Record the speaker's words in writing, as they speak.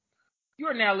You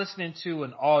are now listening to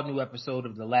an all-new episode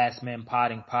of the Last Men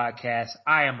Podding podcast.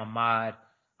 I am Ahmad.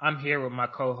 I'm here with my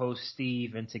co-host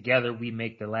Steve, and together we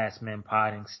make the Last Men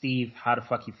Podding. Steve, how the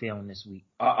fuck you feeling this week?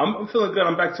 I'm feeling good.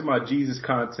 I'm back to my Jesus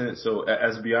content. So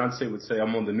as Beyonce would say,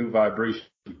 I'm on the new vibration.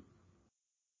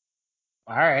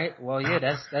 All right. Well, yeah,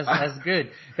 that's good.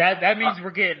 That means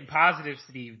we're getting positive,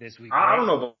 Steve, this week. Right? I don't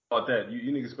know about that.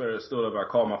 You niggas better still, if I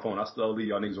call my phone, I still leave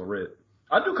y'all niggas on red.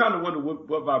 I do kind of wonder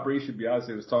what vibration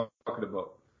Beyonce was talking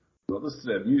about. I listened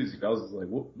to that music. I was just like,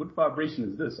 what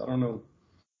vibration is this? I don't know.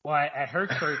 Well, at her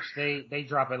church, they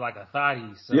drop it like a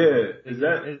thotty. So yeah,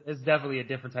 it's definitely a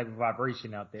different type of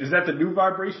vibration out there. Is that the new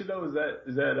vibration though? Is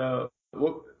that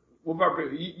what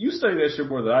vibration? You study that shit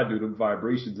more than I do. The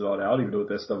vibrations and all that. I don't even know what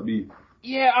that stuff means.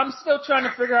 Yeah, I'm still trying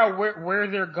to figure out where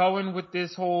they're going with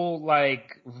this whole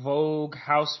like Vogue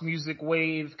house music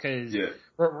wave, because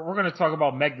we're gonna talk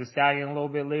about Meg Thee Stallion a little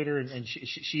bit later, and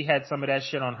she had some of that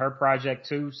shit on her project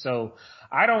too. So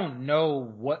I don't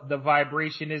know what the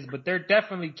vibration is, but they're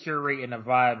definitely curating a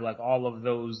vibe, like all of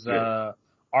those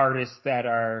artists that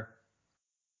are.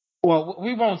 Well,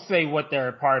 we won't say what they're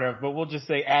a part of, but we'll just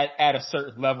say at a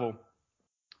certain level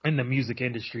in the music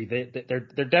industry, they're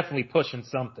definitely pushing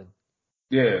something.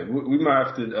 Yeah, we might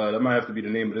have to. That might have to be the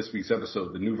name of this week's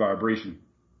episode, the new vibration.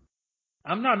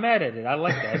 I'm not mad at it. I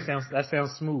like that. That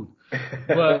sounds smooth.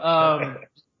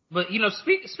 But you know,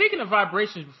 speaking of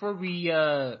vibrations, before we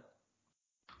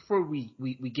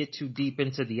get too deep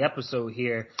into the episode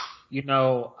here, you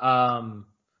know,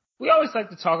 we always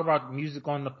like to talk about music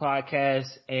on the podcast,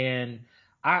 and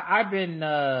I've been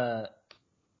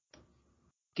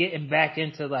getting back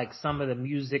into like some of the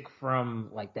music from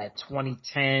like that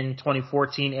 2010,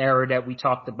 2014 era that we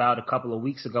talked about a couple of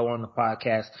weeks ago on the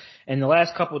podcast. And the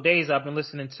last couple of days I've been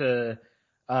listening to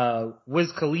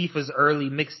Wiz Khalifa's early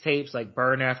mixtapes like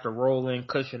Burn After Rolling,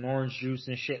 Kush and Orange Juice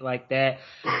and shit like that.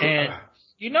 And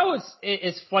you know,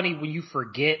 it's funny when you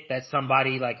forget that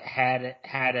somebody like had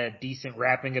a decent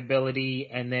rapping ability,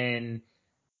 and then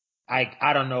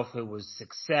I don't know if it was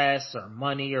success or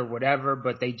money or whatever,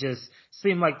 but they just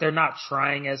seem like they're not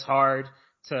trying as hard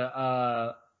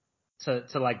to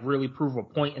like really prove a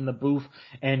point in the booth.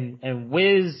 And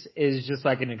Wiz is just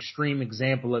like an extreme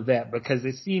example of that, because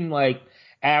it seemed like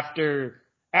after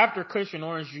Kush and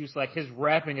Orange Juice, like his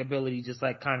rapping ability just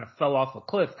like kind of fell off a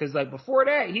cliff. Cause like before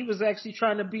that, he was actually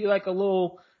trying to be like a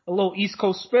little East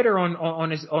Coast spitter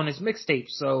on his mixtape.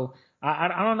 So I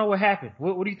don't know what happened.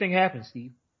 What do you think happened,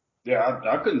 Steve? Yeah,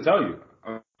 I couldn't tell you.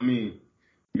 I mean,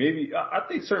 maybe I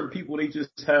think certain people, they just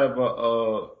have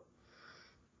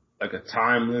like a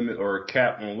time limit or a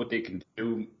cap on what they can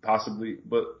do, possibly.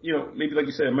 But you know, maybe like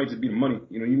you said, it might just be the money.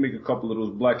 You know, you make a couple of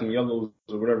those Black and Yellows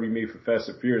or whatever you made for Fast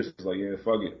and Furious. It's like, yeah,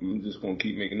 fuck it, I'm just gonna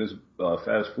keep making this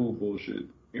fast food bullshit.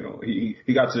 You know, he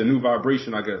got to the new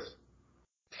vibration, I guess.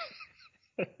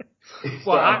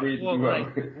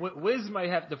 Wiz might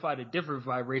have to find a different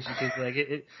vibration, because like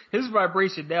his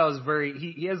vibration now is very.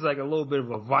 He has like a little bit of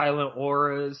a violent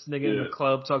aura. This nigga in the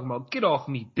club talking about "get off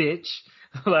me, bitch."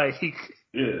 Like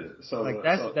so like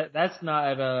that's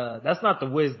not the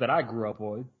Wiz that I grew up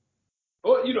on.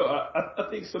 Well, you know, I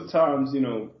think sometimes, you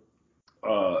know,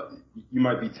 you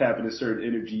might be tapping into certain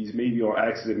energies, maybe on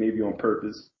accident, maybe on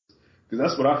purpose. Because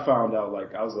that's what I found out.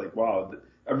 Like, I was like, wow,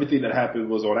 everything that happened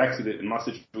was on accident in my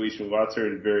situation, where I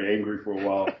turned very angry for a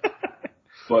while.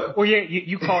 But well, yeah,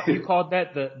 you called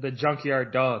that the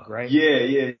junkyard dog, right?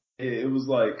 Yeah. It was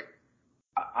like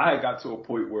I had got to a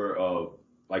point where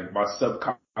like my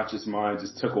subconscious mind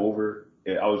just took over,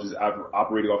 and I was just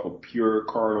operating off of pure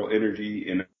carnal energy,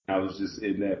 and I was just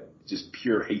in that just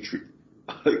pure hatred.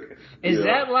 Is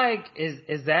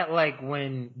that like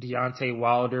when Deontay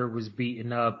Wilder was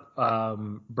beating up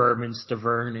Berman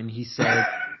Stavern, and he said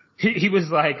he was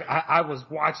like, I was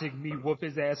watching me whoop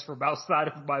his ass from outside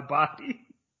of my body?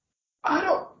 I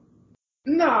don't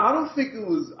think it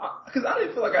was, because I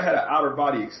didn't feel like I had an outer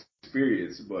body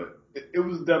experience, but it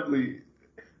was definitely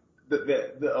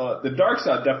the dark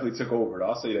side definitely took over.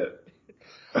 I'll say that.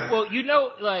 Well, you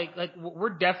know, like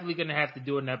we're definitely gonna have to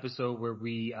do an episode where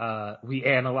we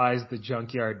analyze the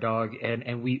junkyard dog,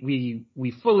 and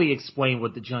we fully explain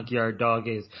what the junkyard dog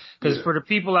is, because for the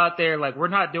people out there, like, we're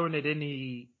not doing it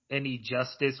any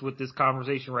justice with this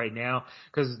conversation right now,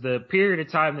 because the period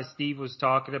of time that Steve was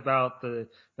talking about, the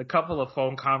couple of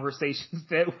phone conversations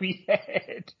that we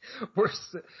had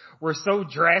were so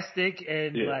drastic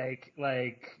and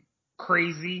like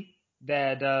crazy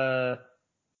that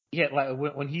Yeah, like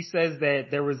when he says that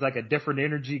there was like a different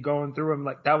energy going through him,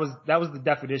 like that was the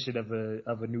definition of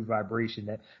a new vibration.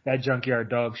 That junkyard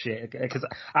dog shit. Because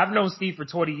I've known Steve for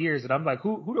 20 years, and I'm like,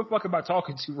 who the fuck am I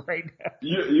talking to right now?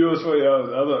 You know what's funny?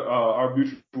 Our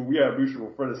mutual, we had a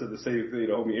mutual friend that said the same thing.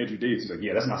 The homie Andrew Davis. He's like,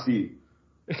 yeah, that's not Steve.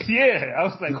 Yeah, I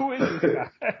was like, who is this guy?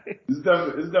 It's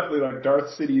definitely like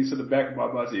Darth Sidious in the back of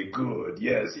my mind saying, good,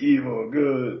 yes, evil,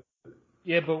 good.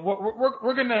 Yeah, but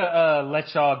we're gonna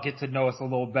let y'all get to know us a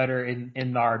little better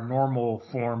in our normal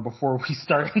form before we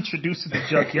start introducing the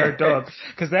Junkyard Dog,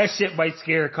 because that shit might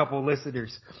scare a couple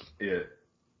listeners. Yeah.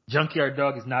 Junkyard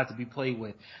Dog is not to be played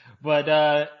with. But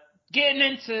getting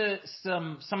into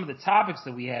some of the topics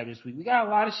that we have this week, we got a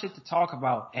lot of shit to talk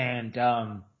about, and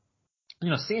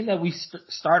seeing that we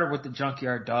started with the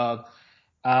Junkyard Dog,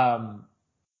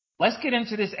 let's get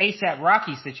into this ASAP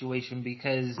Rocky situation,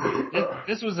 because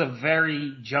this was a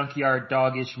very Junkyard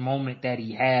Doggish moment that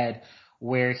he had,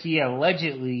 where he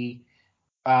allegedly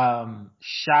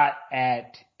shot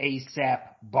at ASAP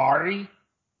Bari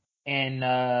in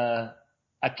a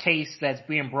case that's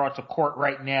being brought to court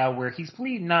right now, where he's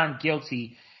pleading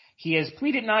non-guilty. He has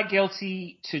pleaded not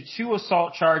guilty to 2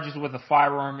 assault charges with a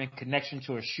firearm in connection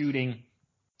to a shooting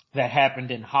that happened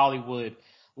in Hollywood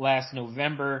last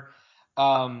November.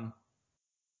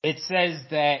 It says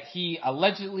that he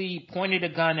allegedly pointed a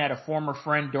gun at a former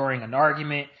friend during an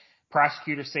argument.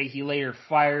 Prosecutors say he later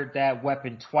fired that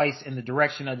weapon twice in the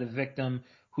direction of the victim,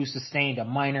 who sustained a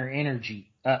minor injury.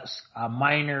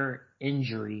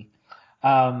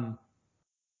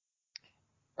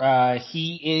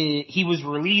 He was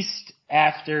released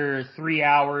after 3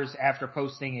 hours after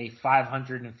posting a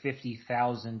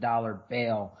 $550,000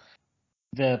 bail.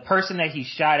 The person that he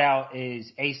shot out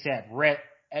is ASAP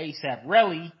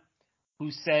Relly,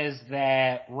 who says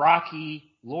that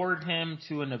Rocky lured him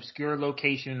to an obscure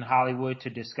location in Hollywood to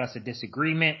discuss a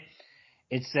disagreement.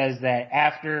 It says that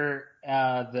after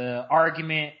the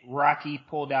argument, Rocky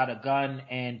pulled out a gun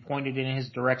and pointed in his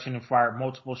direction and fired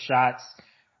multiple shots.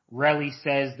 Relly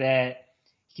says that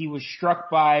he was struck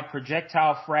by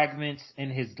projectile fragments in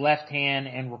his left hand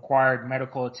and required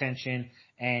medical attention,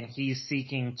 and he's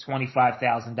seeking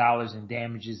 $25,000 in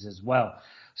damages as well.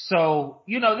 So,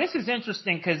 this is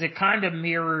interesting because it kind of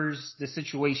mirrors the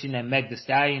situation that Meg Thee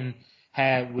Stallion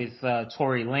had with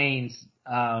Tory Lanez,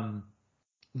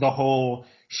 the whole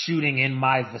shooting in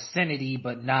my vicinity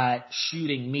but not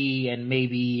shooting me, and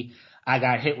maybe I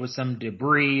got hit with some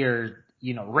debris or,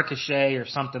 ricochet or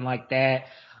something like that.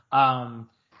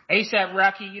 ASAP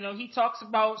Rocky, he talks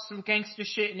about some gangster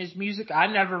shit in his music. I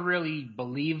never really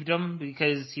believed him,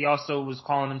 because he also was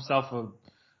calling himself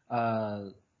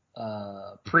a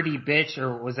pretty bitch,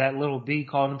 or was that Little B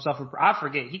calling himself I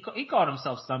forget. He called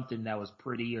himself something that was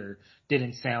pretty, or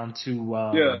didn't sound too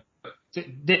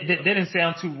didn't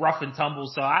sound too rough and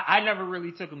tumble. So I never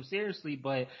really took him seriously.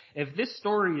 But if this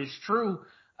story is true,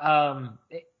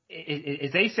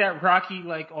 is ASAP Rocky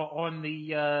like on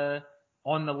the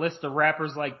list of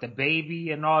rappers like the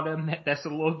Baby and all them that's a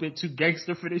little bit too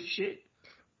gangster for this shit?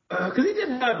 Because he did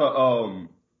have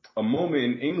a moment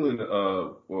in England,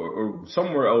 or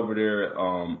somewhere over there,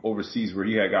 overseas, where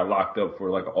he had got locked up for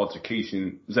like an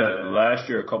altercation. Was that last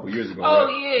year, or a couple of years ago? Oh,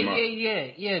 right?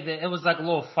 yeah. It was like a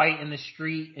little fight in the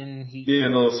street, and a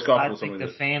little scuffle. I think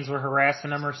the fans were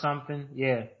harassing him or something.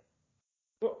 Yeah.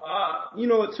 Well, you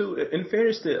know what, too? In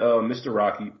fairness to Mr.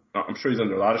 Rocky, I'm sure he's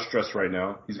under a lot of stress right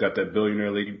now. He's got that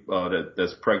billionaire lady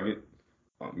that's pregnant.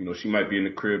 She might be in the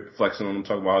crib flexing on him,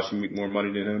 talking about how she make more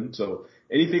money than him. So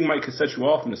anything might could set you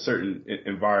off in a certain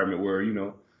environment where,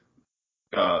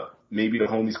 maybe the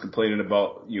homie's complaining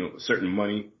about, certain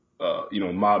money.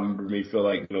 Mob member may feel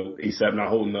like, ASAP not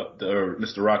holding up, or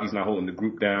Mr. Rocky's not holding the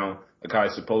group down like how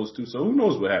he's supposed to. So who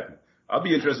knows what happened? I'll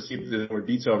be interested to see if there's more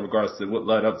detail in regards to what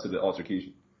led up to the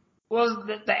altercation. Well,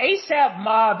 the ASAP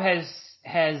mob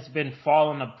has been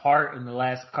falling apart in the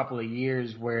last couple of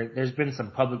years, where there's been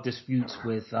some public disputes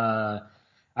with, I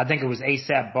think it was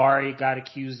ASAP Bari got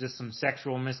accused of some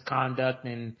sexual misconduct,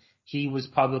 and he was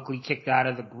publicly kicked out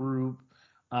of the group.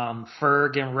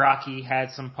 Ferg and Rocky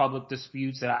had some public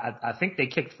disputes. I think they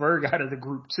kicked Ferg out of the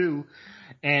group too.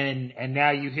 And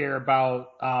now you hear about,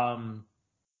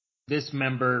 this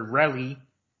member, Relly,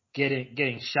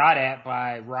 getting shot at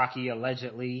by Rocky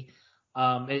allegedly.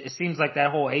 It seems like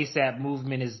that whole ASAP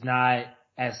movement is not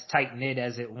as tight knit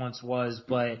as it once was,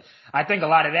 but I think a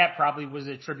lot of that probably was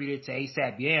attributed to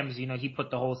ASAP Yams. He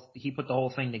put the whole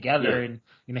thing together, and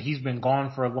he's been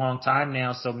gone for a long time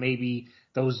now, so maybe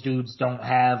those dudes don't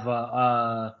have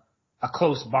a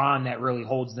close bond that really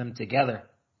holds them together,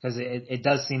 because it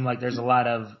does seem like there's a lot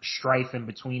of strife in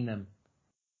between them.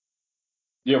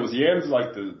 Yeah, was Yams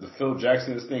like the Phil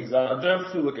Jackson of this thing? 'Cause I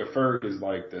definitely look at Ferg as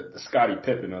like the Scottie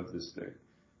Pippen of this thing.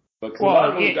 But 'cause a lot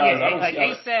Well, of yeah, those guys, I yeah, don't like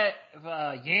see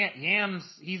how. ASAP,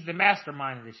 Yams, he's the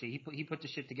mastermind of this shit. He put the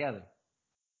shit together.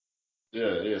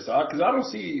 Yeah, yeah. So, because I don't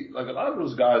see like a lot of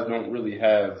those guys don't really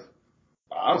have.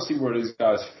 I don't see where these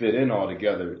guys fit in all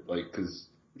together. Like, because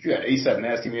if you had ASAP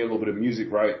Nasty made a little bit of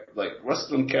music, right? Like,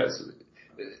 rest of them cats,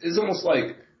 it's almost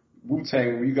like Wu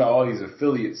Tang. Where you got all these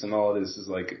affiliates and all this is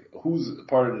like who's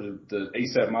part of the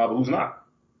ASAP mob, and who's not.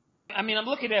 I mean, I'm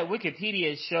looking at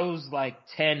Wikipedia. It shows like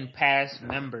 10 past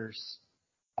members,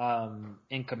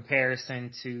 in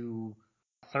comparison to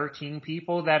 13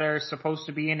 people that are supposed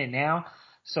to be in it now.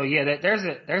 So yeah,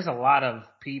 there's a lot of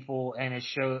people, and it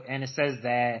says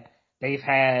that they've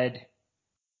had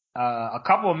a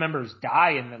couple of members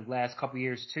die in the last couple of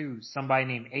years too. Somebody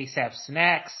named ASAP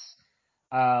Snacks,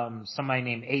 somebody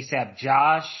named ASAP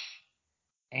Josh,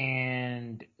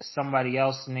 and somebody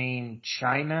else named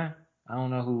China. I don't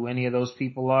know who any of those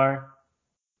people are,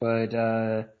 but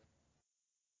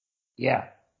yeah.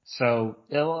 So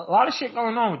a lot of shit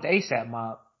going on with the ASAP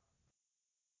mob.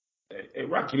 Hey,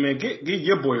 Rocky man, give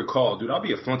your boy a call, dude. I'll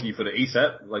be a flunky for the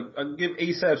ASAP. Like, I give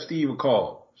ASAP Steve a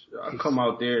call. I'll come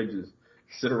out there and just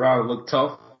sit around and look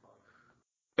tough.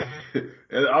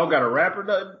 And I don't got a rapper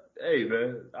nothing. Hey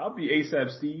man, I'll be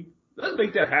ASAP Steve. Let's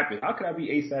make that happen. How can I be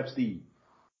ASAP Steve?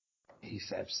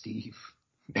 ASAP Steve.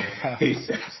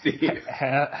 ASAP Steve.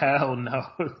 Hell no.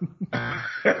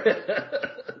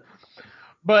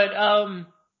 But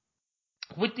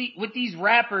with these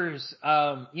rappers,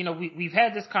 you know, we've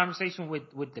had this conversation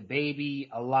with the baby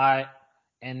a lot,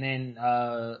 and then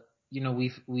you know,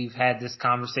 we've had this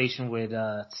conversation with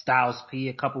Styles P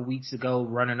a couple weeks ago,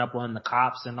 running up on the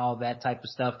cops and all that type of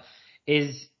stuff.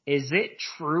 Is it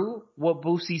true what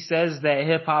Boosie says, that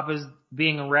hip hop is,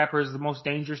 being a rapper is the most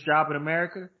dangerous job in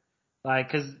America?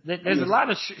 Like, cause there's a lot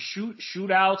of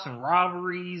shootouts and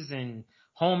robberies and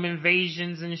home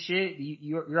invasions and shit.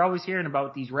 You're always hearing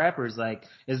about these rappers. Like,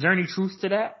 is there any truth to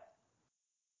that?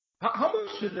 How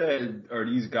much of that are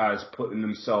these guys putting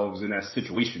themselves in that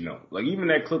situation though? Like even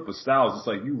that clip of Styles, it's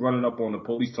like you running up on the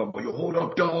police talking about, yo, hold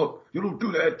up, dog. You don't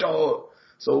do that, dog.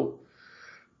 So,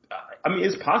 I mean,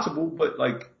 it's possible, but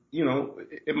like, you know,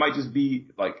 it might just be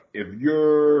like if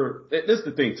you're, this is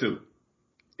the thing too.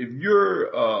 If you're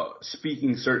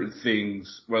speaking certain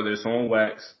things, whether it's on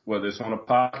wax, whether it's on a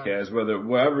podcast, whether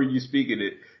wherever you're speaking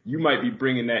it, you might be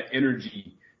bringing that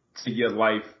energy to your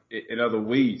life in other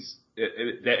ways.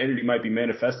 That energy might be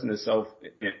manifesting itself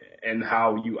in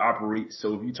how you operate.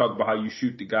 So if you talk about how you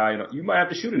shoot the guy, you might have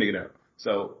to shoot a nigga now.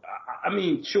 So I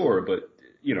mean, sure, but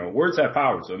you know, words have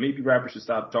power. So maybe rappers should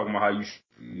stop talking about how you shoot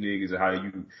niggas and how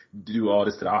you do all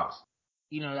this to the ops.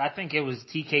 You know, I think it was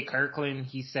TK Kirkland.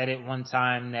 He said it one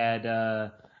time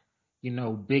that, you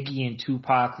know, Biggie and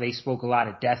Tupac, they spoke a lot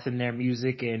of death in their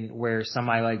music, and where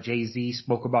somebody like Jay-Z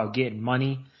spoke about getting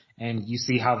money, and you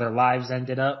see how their lives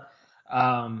ended up.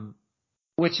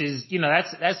 Which is, you know,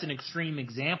 that's an extreme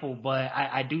example, but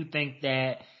I do think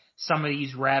that some of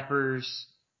these rappers,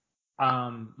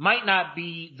 might not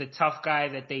be the tough guy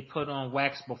that they put on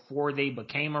wax before they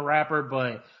became a rapper,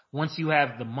 but once you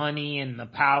have the money and the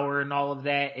power and all of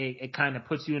that, it kind of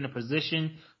puts you in a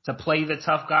position to play the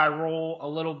tough guy role a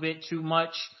little bit too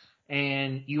much.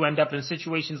 And you end up in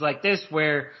situations like this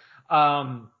where,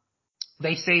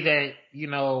 they say that, you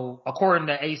know, according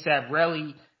to ASAP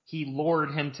Relly, he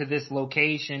lured him to this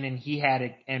location, and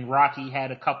and Rocky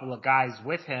had a couple of guys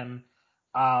with him,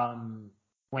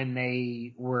 when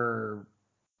they were,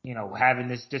 you know, having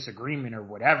this disagreement or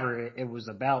whatever it was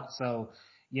about. So,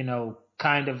 you know,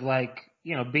 kind of like,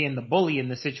 you know, being the bully in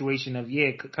the situation of,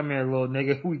 yeah, come here, little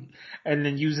nigga, and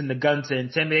then using the gun to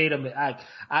intimidate him.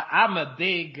 I'm a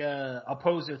big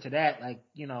opposer to that. Like,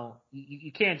 you know,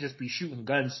 you can't just be shooting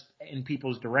guns in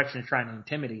people's direction trying to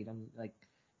intimidate them. Like,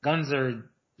 guns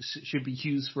should be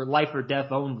used for life or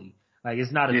death only. Like,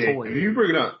 it's not a Yeah, toy. if you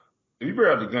bring out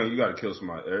the gun, you got to kill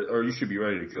somebody, or you should be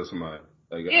ready to kill somebody.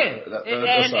 Like Yeah, that's the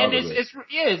and other way.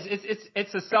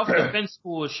 it's a self defense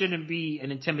tool. It shouldn't be an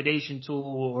intimidation tool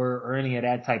or any of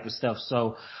that type of stuff.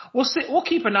 So we'll see. We'll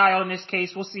keep an eye on this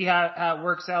case. We'll see how it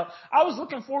works out. I was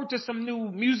looking forward to some new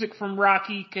music from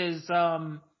Rocky because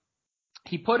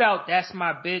he put out "That's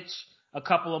My Bitch" a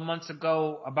couple of months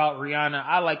ago about Rihanna.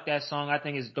 I like that song. I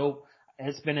think it's dope.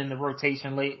 It's been in the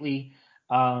rotation lately.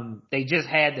 They just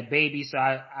had the baby, so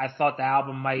I thought the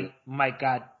album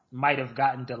might have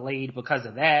gotten delayed because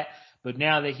of that. But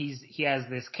now that he has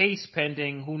this case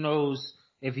pending, who knows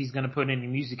if he's gonna put any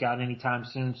music out anytime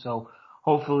soon. So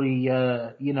hopefully,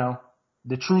 you know,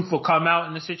 the truth will come out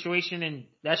in the situation, and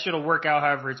that shit'll work out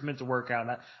however it's meant to work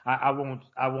out. I won't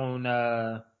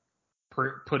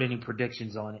put any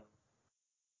predictions on it.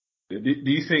 Do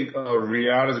you think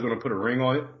Rihanna's going to put a ring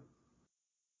on it?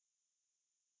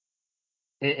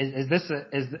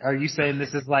 Are you saying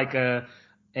this is like a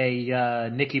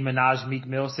Nicki Minaj Meek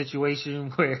Mill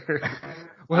situation where?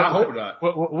 I hope not.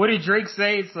 What did Drake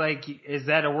say? It's like, is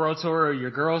that a world tour or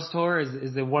your girls tour?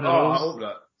 Is it one of those? I hope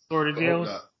not. Sort of deals?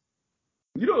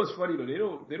 You know what's funny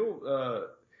though?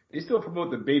 They still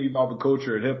promote the baby mama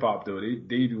culture in hip hop though.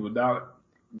 They do not.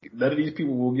 None of these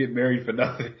people will get married for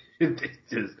nothing. It's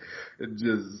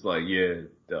just like,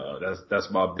 that's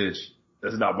my bitch.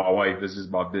 That's not my wife. That's just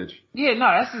my bitch. Yeah, no,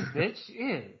 that's his bitch.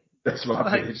 Yeah. That's my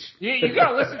bitch. Yeah, you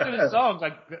gotta listen to the song.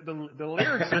 Like the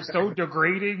lyrics are so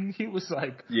degrading. He was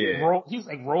like,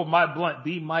 roll my blunt,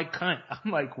 be my cunt.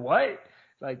 I'm like, what?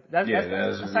 Like that's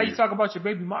how you talk about your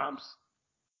baby moms.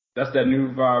 That's that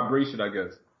new vibration, I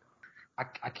guess.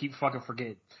 I keep fucking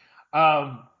forgetting.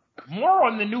 More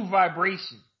on the new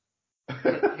vibration.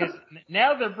 Because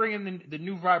now they're bringing the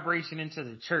new vibration into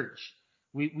the church.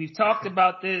 We've talked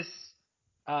about this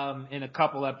in a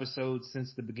couple episodes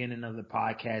since the beginning of the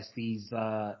podcast.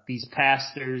 These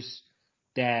pastors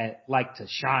that like to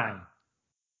shine.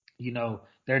 You know,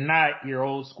 they're not your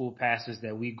old school pastors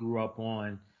that we grew up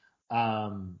on.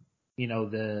 You know,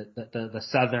 the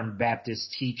Southern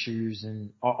Baptist teachers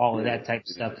and all of that type of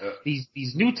stuff.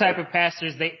 These new type of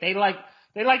pastors, they like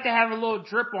to have a little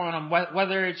drip on them,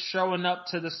 whether it's showing up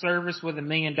to the service with $1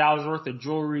 million worth of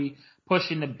jewelry,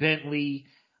 pushing the Bentley.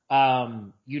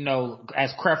 You know,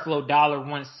 as Creflo Dollar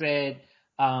once said,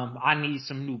 I need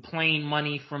some new plane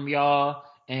money from y'all.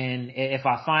 And if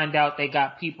I find out they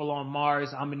got people on Mars,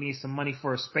 I'm going to need some money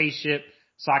for a spaceship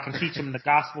so I can teach them the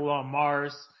gospel on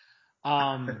Mars.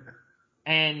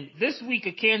 And this week,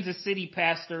 a Kansas City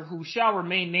pastor who shall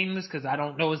remain nameless because I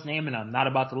don't know his name and I'm not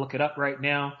about to look it up right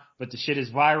now, but the shit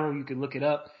is viral. You can look it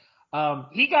up.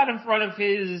 He got in front of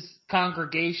his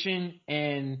congregation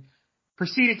and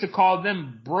proceeded to call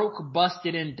them broke,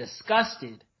 busted, and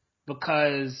disgusted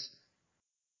because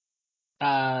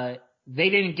they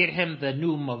didn't get him the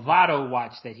new Movado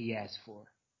watch that he asked for.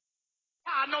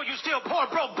 I know you still poor,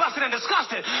 broke, busted, and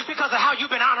disgusted because of how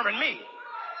you've been honoring me.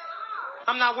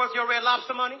 I'm not worth your Red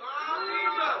Lobster money.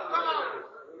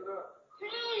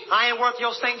 I ain't worth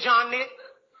your St. John knit.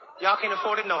 Y'all can't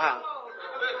afford it no how.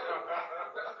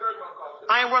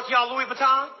 I ain't worth y'all Louis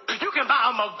Vuitton. You can buy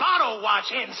a Movado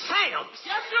watch in Sam's.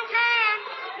 Yes, you can.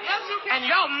 Yes, you can. And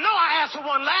y'all know I asked for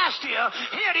one last year.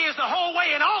 Here it is the whole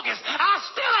way in August. I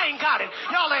still ain't got it.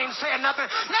 Y'all ain't saying nothing.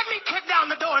 Let me kick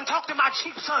down the door and talk to my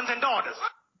cheap sons and daughters.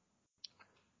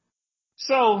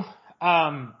 So,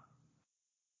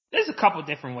 there's a couple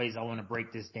different ways I want to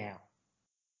break this down.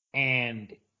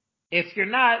 And if you're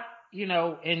not, you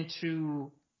know,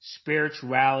 into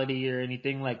spirituality or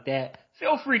anything like that,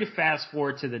 feel free to fast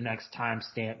forward to the next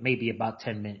timestamp, maybe about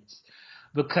 10 minutes.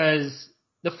 Because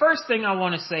the first thing I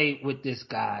want to say with this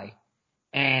guy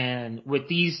and with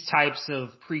these types of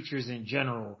preachers in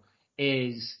general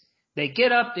is they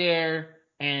get up there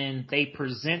and they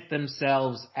present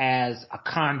themselves as a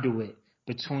conduit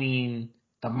between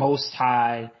the Most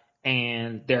High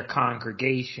and their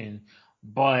congregation,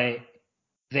 but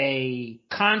they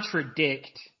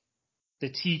contradict the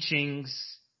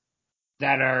teachings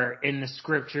that are in the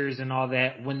scriptures and all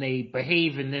that when they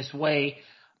behave in this way.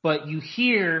 But you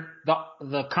hear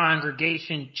the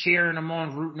congregation cheering them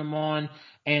on, rooting them on,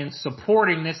 and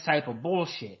supporting this type of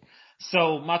bullshit.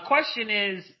 So my question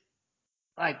is,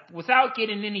 like, without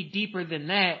getting any deeper than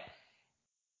that,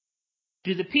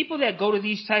 do the people that go to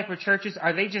these type of churches,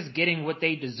 are they just getting what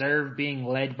they deserve being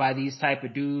led by these type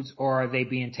of dudes, or are they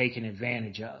being taken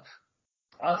advantage of?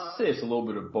 I'll say it's a little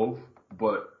bit of both,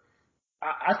 but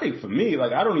I think for me,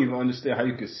 like, I don't even understand how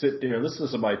you could sit there and listen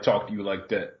to somebody talk to you like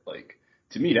that. Like,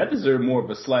 to me, that deserved more of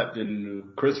a slap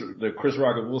than the Chris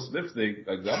Rock and Will Smith thing.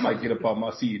 Like, I might get up on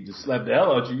my seat and just slap the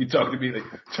hell out of you. You talk to me like,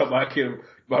 talk about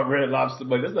my Red Lobster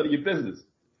money. That's none of your business.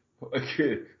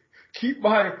 Okay. Keep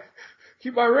my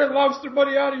Red Lobster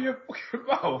money out of your fucking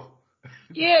mouth.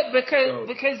 Yeah,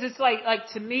 because it's like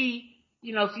to me,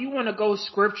 you know, if you want to go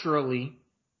scripturally,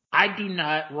 I do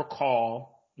not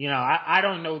recall, you know, I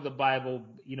don't know the Bible,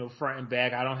 you know, front and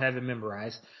back. I don't have it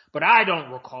memorized, but I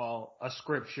don't recall a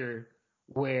scripture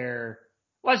where,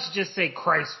 let's just say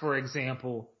Christ, for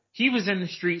example, he was in the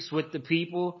streets with the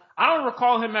people. I don't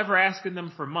recall him ever asking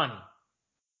them for money.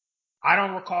 I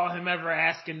don't recall him ever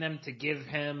asking them to give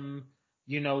him,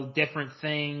 you know, different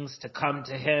things, to come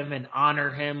to him and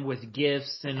honor him with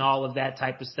gifts and all of that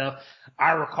type of stuff.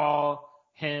 I recall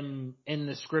him in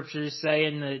the scriptures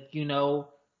saying that, you know,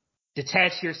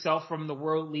 detach yourself from the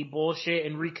worldly bullshit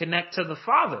and reconnect to the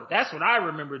Father. That's what I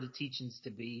remember the teachings to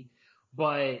be.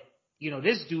 But, you know,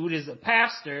 this dude is a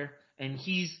pastor and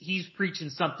he's preaching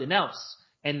something else.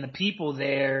 And the people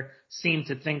there seem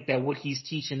to think that what he's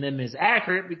teaching them is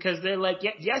accurate because they're like,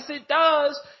 yes, it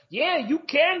does. Yeah, you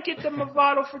can get the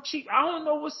Movado for cheap. I don't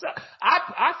know what's up.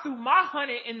 I threw my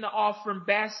 100 in the offering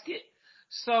basket.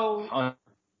 So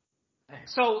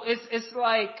it's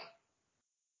like,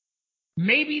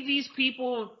 maybe these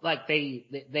people, like,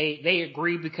 they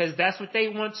agree because that's what they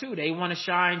want too. They want to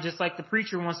shine just like the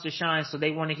preacher wants to shine, so they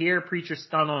want to hear a preacher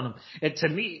stun on them. And to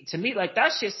me, like,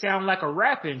 that shit sound like a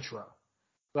rap intro.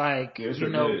 Like, you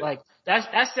know, like,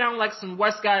 that sound like some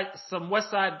West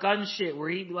Side Gun shit where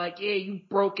he'd be like, yeah, you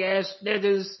broke ass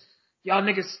niggas, y'all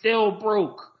niggas still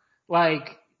broke.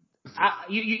 Like,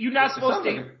 you're not supposed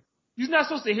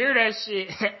to hear that shit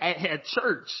at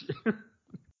church.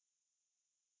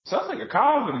 Sounds like a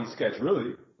comedy sketch,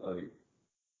 really. Like,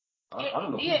 I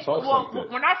don't know who talks like that.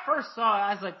 When I first saw it,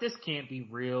 I was like, this can't be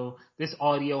real. This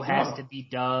audio has to be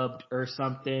dubbed or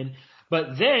something.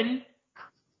 But then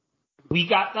we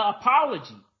got the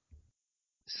apology.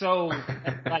 So,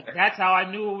 like, that's how I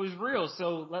knew it was real.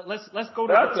 So let's go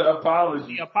to that's an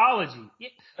apology. The apology. Yeah,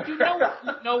 you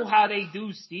know how they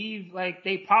do, Steve. Like,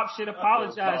 they pop shit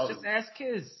apologize. Just ask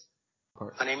Kiz.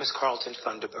 My name is Carlton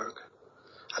Thunderberg.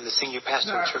 I'm the senior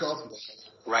pastor of Church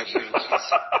right here in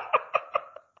Kansas.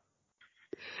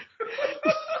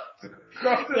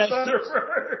 Carlton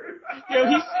Thunderberg.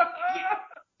 Yo,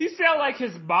 he sound like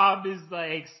his mom is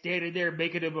like standing there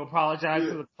making him apologize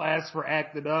to the class for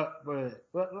acting up.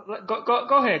 But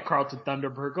go ahead, Carlton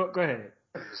Thunderberg. Go ahead.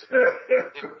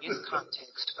 There is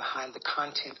context behind the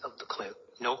content of the clip.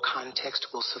 No context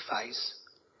will suffice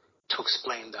to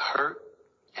explain the hurt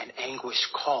and anguish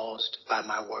caused by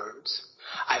my words.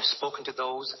 I have spoken to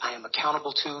those I am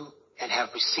accountable to and have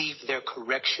received their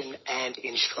correction and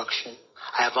instruction.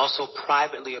 I have also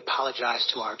privately apologized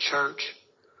to our church,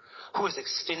 who has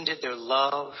extended their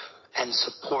love and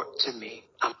support to me.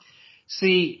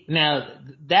 See, now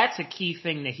that's a key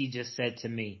thing that he just said to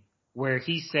me, where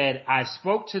he said, I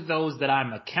spoke to those that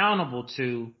I'm accountable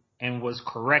to and was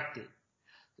corrected.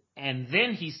 And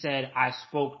then he said, I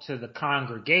spoke to the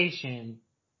congregation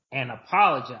and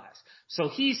apologized. So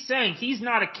he's saying he's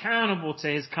not accountable to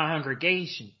his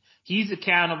congregation. He's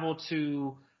accountable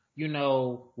to, you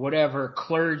know, whatever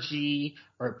clergy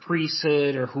or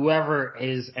priesthood or whoever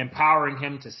is empowering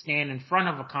him to stand in front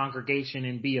of a congregation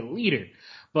and be a leader.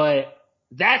 But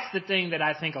that's the thing that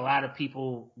I think a lot of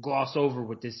people gloss over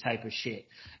with this type of shit.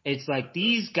 It's like,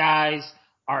 these guys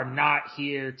are not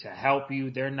here to help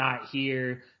you. They're not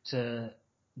here to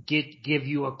give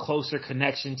you a closer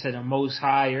connection to the Most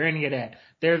High or any of that.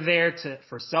 They're there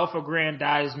for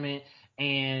self-aggrandizement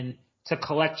and to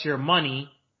collect your money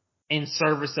in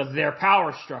service of their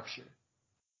power structure.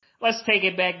 Let's take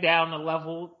it back down a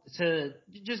level to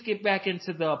just get back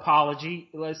into the apology.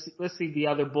 Let's see the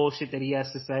other bullshit that he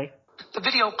has to say. The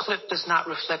video clip does not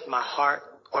reflect my heart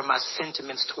or my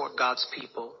sentiments toward God's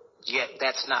people, yet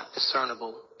that's not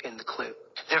discernible in the clip.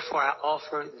 Therefore, I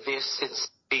offer this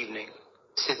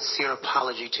sincere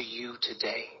apology to you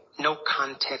today. No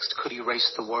context could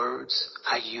erase the words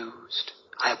I used.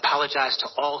 I apologize to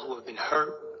all who have been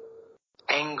hurt,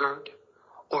 angered,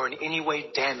 or in any way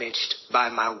damaged by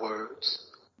my words.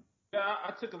 Yeah,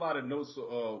 I took a lot of notes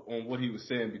on what he was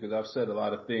saying because I've said a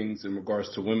lot of things in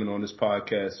regards to women on this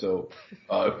podcast. So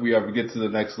if we ever get to the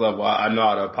next level, I know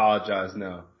how to apologize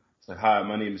now. It's like, hi,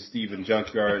 my name is Steven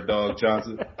Junkyard Dog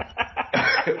Johnson.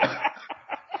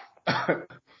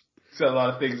 Said a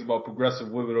lot of things about progressive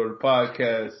women on the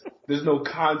podcast. There's no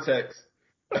context.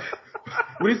 What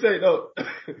do you say? No,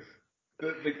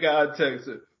 the context.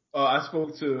 I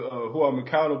spoke to who I'm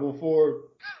accountable for.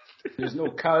 There's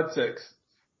no context.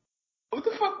 What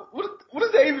the fuck? What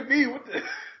does that even mean?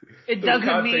 It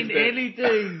doesn't mean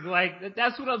anything. Like,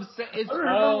 that's what I'm saying. It's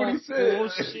all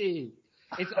bullshit.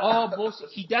 It's all bullshit.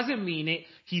 He doesn't mean it.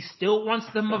 He still wants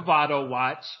the Movado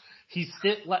watch. He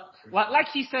still, like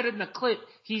he said in the clip,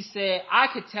 he said, I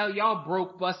could tell y'all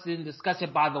broke, busted, and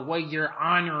disgusted by the way you're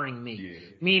honoring me. Yeah.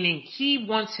 Meaning he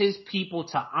wants his people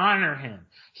to honor him.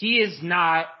 He is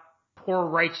not poor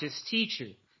righteous teacher.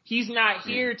 He's not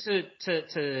here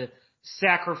to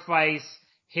sacrifice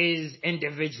his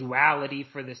individuality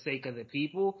for the sake of the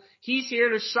people. He's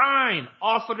here to shine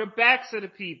off of the backs of the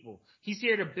people. He's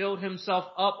here to build himself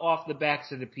up off the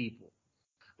backs of the people.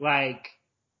 Like,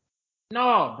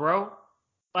 no, bro.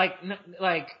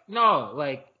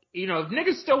 No. you know, if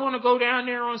niggas still want to go down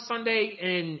there on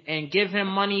Sunday and give him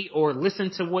money or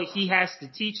listen to what he has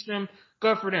to teach them,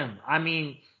 good for them. I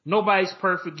mean, nobody's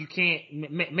perfect. You can't,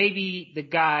 maybe the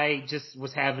guy just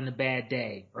was having a bad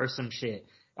day or some shit.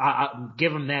 I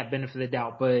give him that benefit of the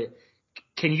doubt, but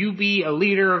can you be a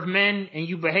leader of men and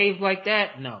you behave like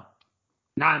that? No,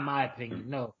 not in my opinion.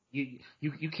 No,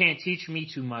 you can't teach me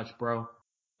too much, bro.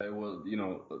 Well, you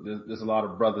know, there's a lot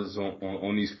of brothers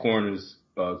on these corners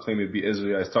claiming to be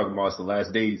Israelites talking about it's the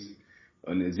last days.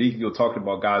 And Ezekiel talked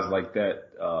about guys like that,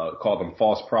 called them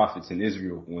false prophets in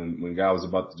Israel when God was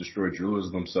about to destroy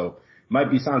Jerusalem. So it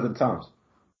might be signs of the times.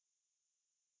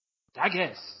 I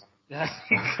guess.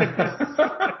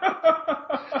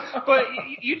 But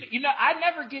you know, I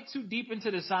never get too deep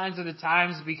into the signs of the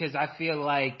times because I feel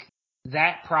like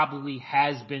that probably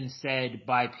has been said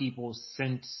by people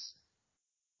since,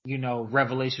 you know,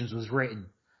 Revelations was written.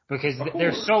 Because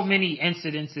there's so many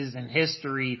incidences in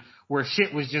history where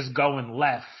shit was just going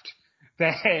left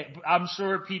that I'm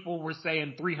sure people were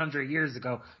saying 300 years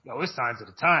ago, yo, it's signs of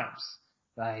the times.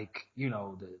 Like, you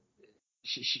know, the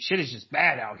shit is just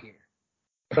bad out here.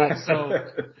 Like,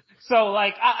 so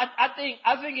like, I think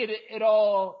it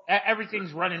all,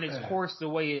 everything's running its course the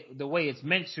way it's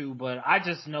meant to, but I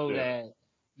just know that,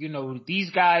 you know,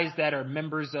 these guys that are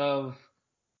members of,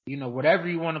 you know, whatever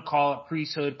you want to call it,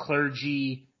 priesthood,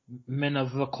 clergy, men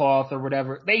of the cloth or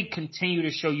whatever, they continue to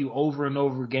show you over and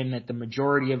over again that the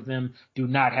majority of them do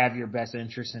not have your best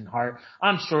interest in heart.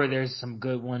 I'm sure there's some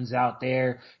good ones out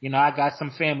there. You know, I got some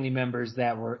family members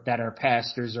that are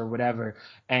pastors or whatever,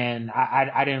 and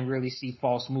I didn't really see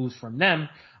false moves from them,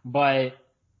 but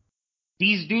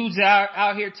these dudes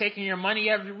out here taking your money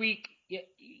every week,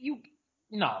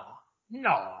 no.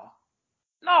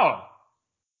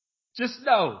 Just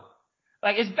no.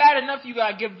 Like, it's bad enough you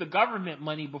gotta give the government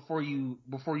money before you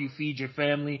feed your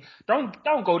family. Don't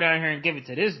go down here and give it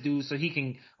to this dude so he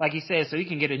can, like he said, so he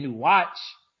can get a new watch.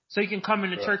 So he can come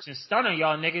into church and stun on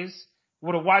y'all niggas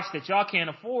with a watch that y'all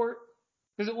can't afford.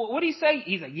 Cause what'd he say?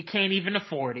 He's like, you can't even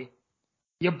afford it.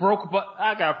 You're broke, but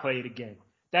I gotta play it again.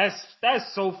 That's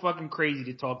so fucking crazy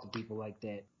to talk to people like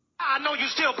that. I know you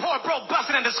still poor, broke,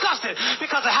 busted, and disgusted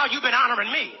because of how you've been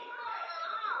honoring me.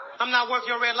 I'm not worth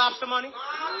your Red Lobster money.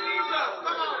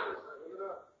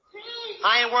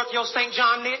 I ain't worth your St.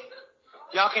 John knit.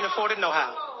 Y'all can't afford it no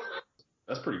how.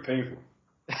 That's pretty painful.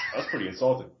 That's pretty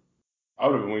insulting. I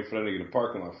would have been waiting for that nigga in the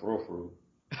parking lot for real.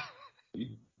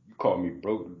 You called me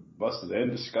broke, busted, and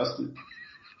disgusted?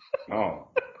 No.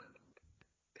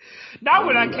 Not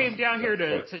when I came down here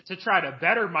to try to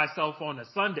better myself on a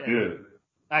Sunday. Yeah.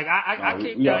 Like I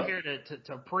came down here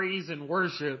to praise and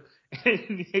worship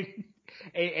and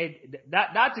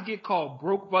not to get called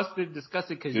broke, busted,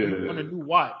 disgusted because you want a new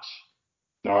watch.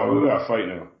 No, we gotta fight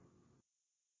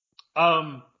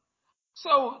now.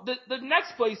 So the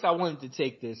next place I wanted to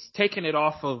take this, taking it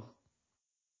off of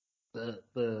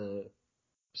the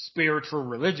spiritual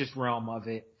religious realm of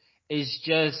it, is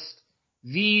just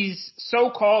these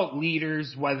so-called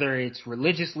leaders, whether it's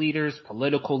religious leaders,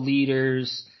 political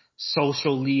leaders,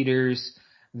 social leaders,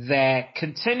 that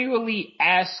continually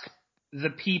ask the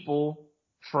people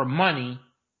for money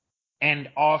and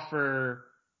offer,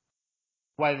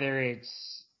 whether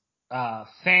it's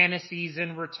fantasies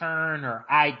in return or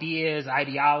ideas,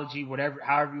 ideology, whatever,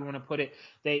 however you want to put it,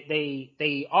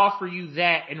 they offer you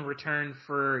that in return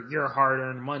for your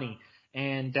hard-earned money.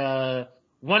 And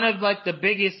one of like the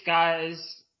biggest guys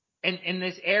in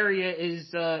this area is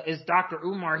Dr.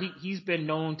 Umar. He's been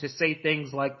known to say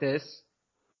things like this.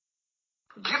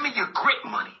 Give me your grit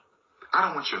money. I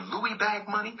don't want your Louis bag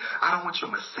money. I don't want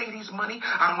your Mercedes money.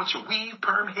 I don't want your weave,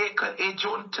 perm, haircut, Air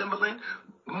Jordan, Timberland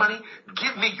money.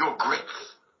 Give me your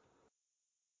grits.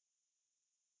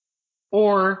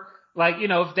 Or like, you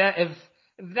know, if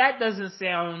that doesn't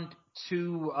sound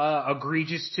too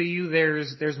egregious to you,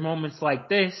 there's moments like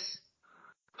this.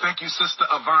 Thank you, Sister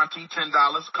Avanti,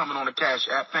 $10 coming on the Cash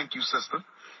App. Thank you, sister.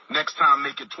 Next time,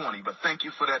 make it 20, but thank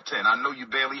you for that 10. I know you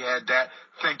barely had that.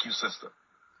 Thank you, sister.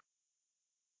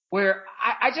 Where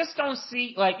I just don't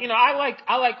see, like, you know, I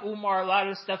like Umar. A lot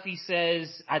of the stuff he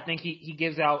says, I think he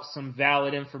gives out some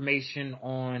valid information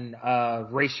on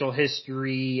racial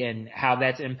history and how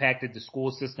that's impacted the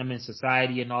school system and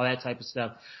society and all that type of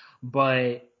stuff.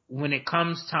 But when it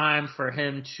comes time for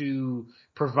him to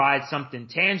provide something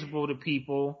tangible to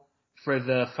people for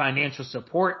the financial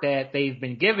support that they've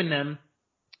been giving them,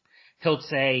 he'll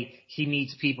say he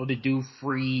needs people to do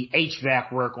free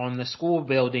HVAC work on the school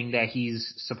building that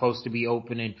he's supposed to be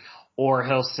opening. Or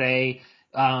he'll say,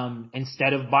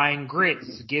 instead of buying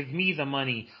grits, give me the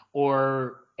money.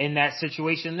 Or in that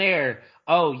situation there.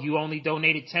 Oh, you only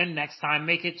donated 10, next time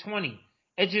make it 20.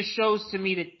 It just shows to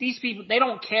me that these people, they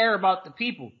don't care about the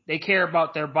people. They care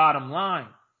about their bottom line.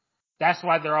 That's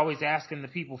why they're always asking the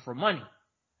people for money.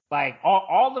 Like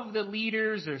all of the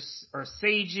leaders or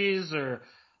sages or,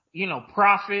 you know,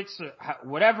 prophets or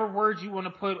whatever words you want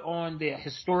to put on the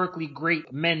historically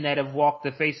great men that have walked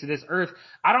the face of this earth,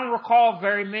 I don't recall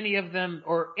very many of them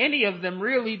or any of them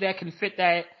really that can fit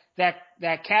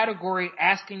that category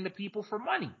asking the people for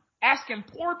money, asking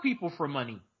poor people for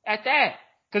money at that.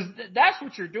 Because that's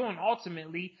what you're doing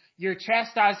ultimately. You're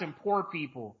chastising poor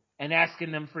people and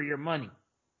asking them for your money,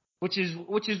 which is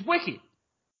wicked.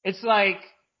 It's like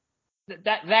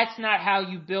that's not how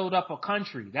you build up a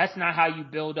country. That's not how you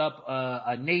build up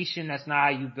a nation. That's not how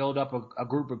you build up a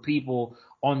group of people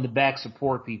on the backs of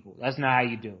poor people. That's not how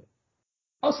you do it.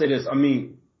 I'll say this. I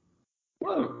mean,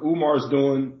 what Umar's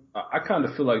doing, I kind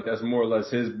of feel like that's more or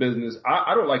less his business.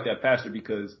 I don't like that, Pastor,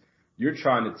 because you're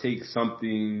trying to take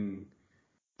something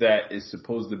that is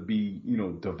supposed to be, you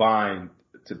know, divine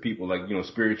to people, like, you know,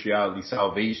 spirituality,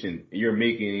 salvation. You're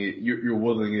making it, you're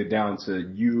whittling it down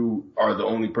to you are the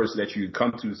only person that you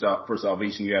come to for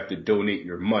salvation. You have to donate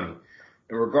your money.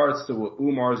 In regards to what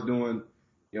Umar's doing,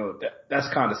 you know,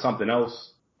 that's kind of something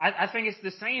else. I think it's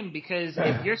the same, because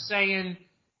if you're saying,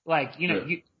 like, you know,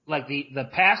 you like the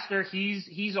pastor,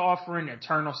 he's offering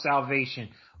eternal salvation.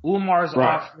 Umar's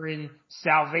offering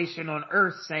salvation on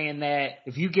earth, saying that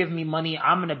if you give me money,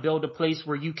 I'm going to build a place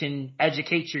where you can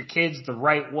educate your kids the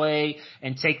right way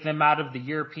and take them out of the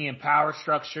European power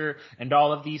structure and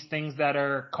all of these things that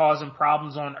are causing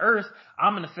problems on earth.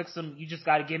 I'm going to fix them. You just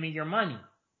got to give me your money.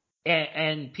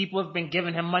 And people have been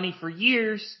giving him money for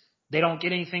years. They don't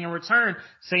get anything in return.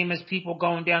 Same as people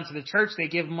going down to the church. They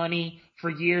give money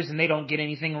for years and they don't get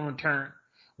anything in return.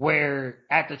 Where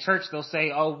at the church they'll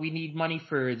say, oh, we need money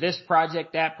for this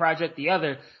project, that project, the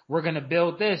other. We're going to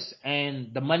build this.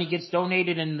 And the money gets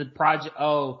donated and the project,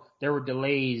 oh, there were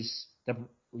delays.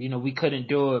 We couldn't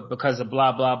do it because of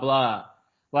blah, blah, blah.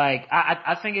 Like,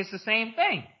 I think it's the same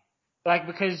thing. Like,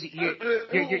 because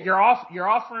you're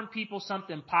offering people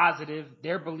something positive.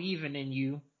 They're believing in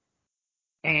you.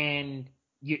 And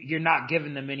you're not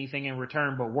giving them anything in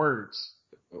return but words.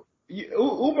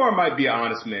 Umar might be an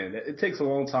honest man. It takes a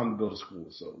long time to build a school,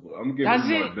 so I'm giving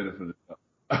Umar the benefit of the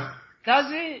doubt. Does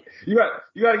it? You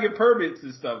got to get permits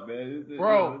and stuff, man.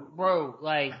 Bro,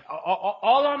 like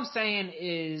all I'm saying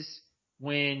is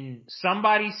when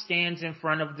somebody stands in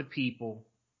front of the people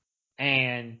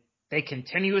and they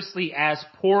continuously ask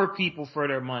poor people for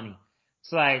their money,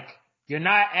 it's like you're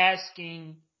not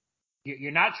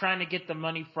trying to get the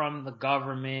money from the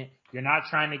government. You're not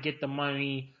trying to get the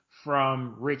money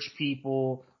from rich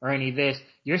people or any of this.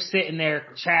 You're sitting there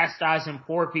chastising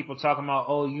poor people, talking about,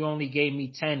 oh, you only gave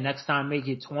me 10. Next time make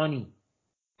it 20.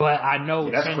 But I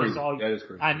know 10 is all.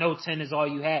 I know 10 is all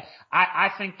you had. I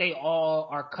think they all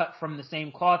are cut from the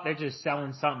same cloth. They're just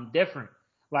selling something different.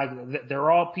 Like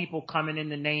they're all people coming in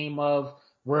the name of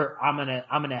I'm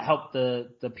gonna help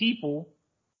the people,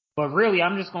 but really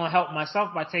I'm just gonna help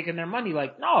myself by taking their money.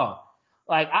 Like no,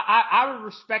 like I would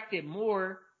respect it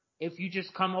more if you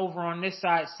just come over on this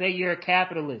side, say you're a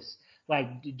capitalist.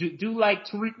 Like, do like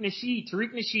Tariq Nasheed.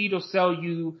 Tariq Nasheed will sell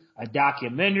you a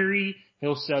documentary.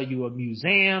 He'll sell you a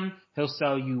museum. He'll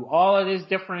sell you all of this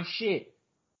different shit.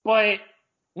 But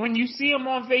when you see him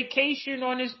on vacation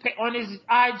on his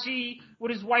IG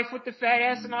with his wife with the fat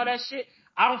ass and all that shit,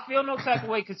 I don't feel no type of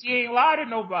way because he ain't lied to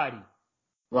nobody.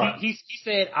 Right. He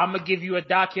said, I'm going to give you a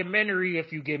documentary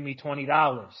if you give me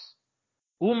 $20.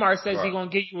 Umar says he's going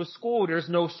to give you a school. There's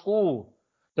no school.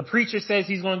 The preacher says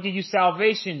he's going to give you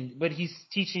salvation, but he's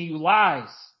teaching you lies.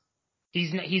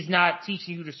 He's not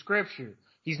teaching you the scripture.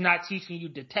 He's not teaching you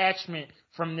detachment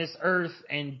from this earth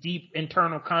and deep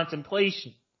internal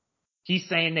contemplation. He's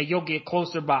saying that you'll get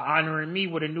closer by honoring me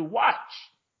with a new watch.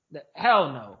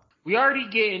 Hell no. We already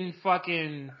getting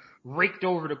fucking raked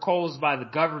over the coals by the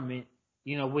government.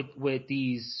 You know, with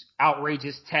these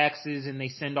outrageous taxes, and they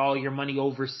send all your money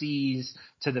overseas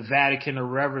to the Vatican or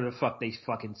wherever the fuck they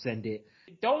fucking send it.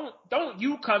 Don't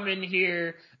you come in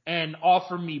here and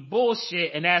offer me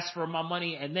bullshit and ask for my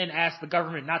money and then ask the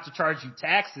government not to charge you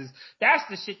taxes. That's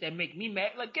the shit that make me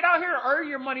mad. Like, get out here and earn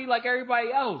your money like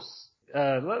everybody else.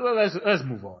 Let's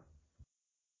move on.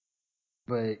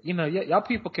 But, you know, y'all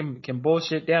people can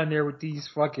bullshit down there with these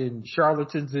fucking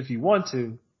charlatans if you want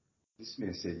to. This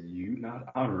man said, you not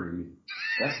honoring me.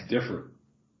 That's different.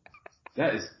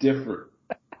 That is different.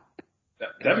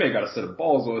 That man got a set of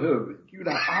balls on him. You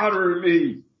not honoring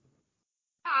me.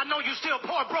 I know you still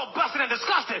poor, broke, busted, and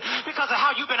disgusted because of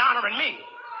how you've been honoring me.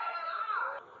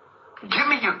 Give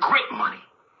me your grit money.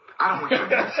 I don't want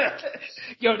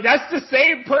your Yo, that's the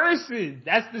same person.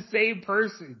 That's the same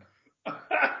person.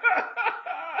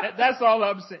 That's all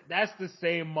I'm saying. That's the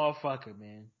same motherfucker,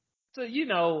 man. So,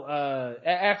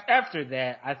 after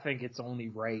that, I think it's only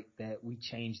right that we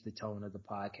change the tone of the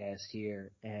podcast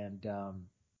here and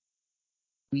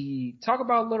we talk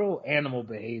about little animal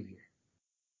behavior.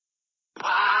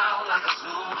 Wow, like a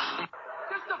zoo.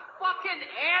 Just a fucking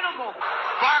animal.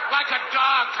 Bark like a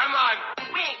dog, come on.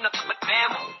 We ain't no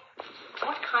mammal.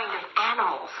 What kind of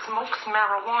animal smokes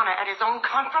marijuana at his own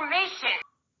confirmation?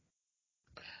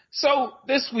 So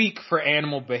this week for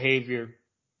animal behavior,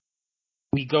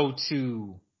 we go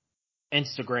to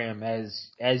Instagram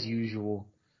as usual,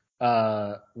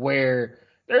 where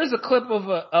there's a clip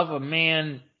of a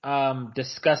man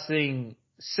discussing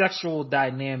sexual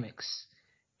dynamics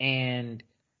and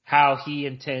how he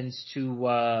intends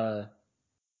to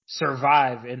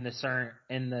survive in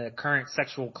the current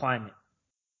sexual climate.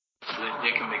 They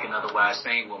can make an otherwise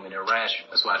sane woman irrational.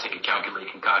 That's why I take a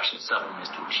calculated concoction of supplements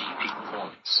to achieve peak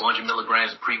performance. 400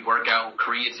 milligrams of pre-workout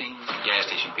creatine. The gas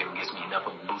station pill gets me enough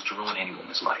of a boost to ruin any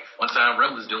woman's life. One time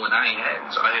Red was doing, I ain't had.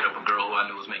 So I hit up a girl who I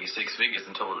knew was making 6 figures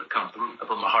and told her to come through. I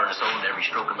put my heart and soul in every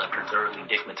stroke and left her thoroughly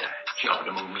digmatized. She offered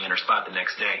to move me in her spot the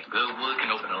next day. Good wood can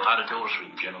open a lot of doors for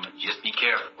you, gentlemen. Just be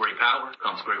careful. Great power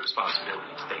comes great responsibility.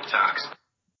 Stay toxic.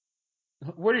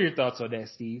 What are your thoughts on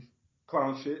that, Steve?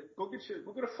 Clown shit. Go get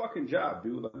a fucking job,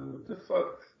 dude. Like, what the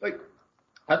fuck? Like,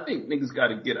 I think niggas got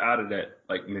to get out of that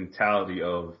like mentality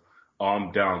of, oh,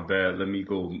 I'm down bad. Let me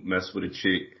go mess with a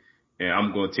chick, and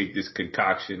I'm gonna take this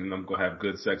concoction, and I'm gonna have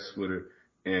good sex with her,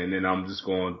 and then I'm just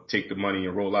gonna take the money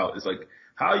and roll out. It's like,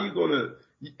 how are you gonna?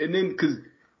 And then because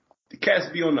the cats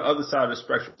be on the other side of the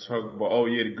spectrum talking about, oh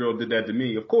yeah, the girl did that to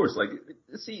me. Of course, like,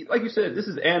 see, like you said, this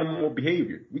is animal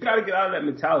behavior. We got to get out of that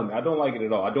mentality. I don't like it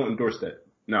at all. I don't endorse that.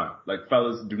 No, like,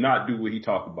 fellas, do not do what he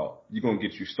talked about. You're going to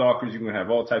get you stalkers. You're going to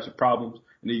have all types of problems.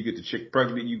 And then you get the chick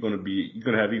pregnant. You're going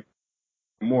to have even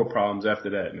more problems after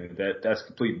that, man. That's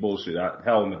complete bullshit.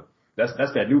 Hell no. That's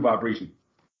that new vibration.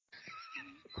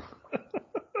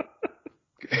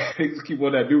 Just keep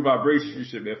on that new vibration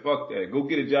shit, man. Fuck that. Go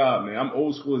get a job, man. I'm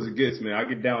old school as it gets, man. I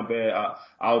get down bad.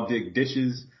 I'll dig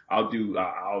dishes. I'll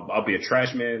be a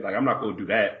trash man. Like, I'm not going to do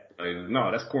that. Like,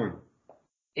 no, that's corny.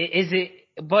 Is it?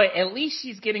 But at least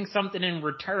she's getting something in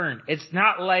return. It's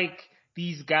not like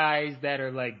these guys that are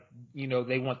like,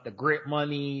 they want the grit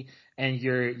money and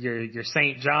your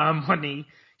St. John money.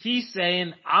 He's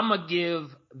saying, I'm going to give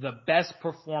the best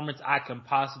performance I can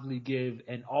possibly give.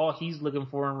 And all he's looking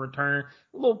for in return,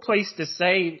 a little place to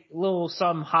stay, a little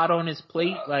something hot on his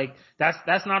plate. Like,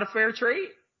 that's not a fair trade.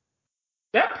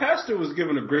 That pastor was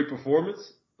giving a great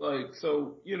performance. Like,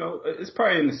 so, it's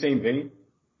probably in the same vein.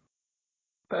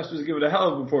 Pastor was giving a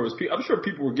hell of a performance. I'm sure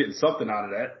people were getting something out of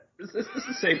that. It's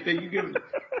the same thing. You give,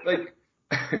 like,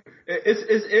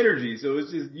 it's energy. So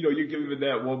it's just, you're giving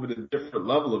that woman a different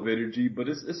level of energy, but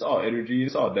it's all energy.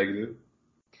 It's all negative.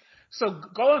 So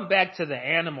going back to the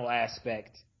animal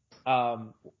aspect,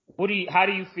 how do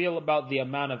you feel about the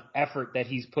amount of effort that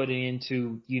he's putting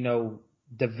into,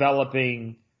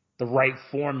 developing the right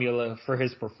formula for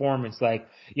his performance? Like,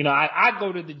 I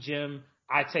go to the gym.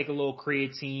 I take a little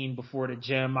creatine before the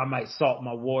gym. I might salt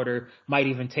my water, might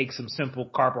even take some simple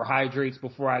carbohydrates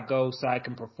before I go so I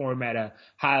can perform at a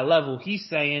high level. He's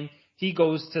saying he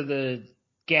goes to the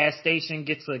gas station,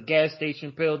 gets a gas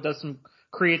station pill, does some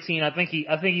creatine. I think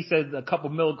he said a couple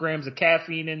milligrams of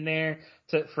caffeine in there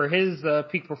for his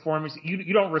peak performance.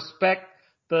 You don't respect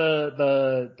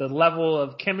the level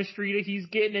of chemistry that he's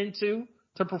getting into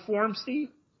to perform, Steve?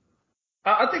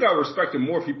 I think I would respect him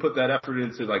more if he put that effort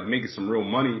into like making some real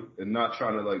money and not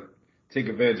trying to like take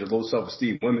advantage of low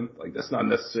self-esteem women. Like, that's not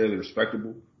necessarily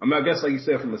respectable. I mean, I guess like you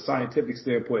said, from a scientific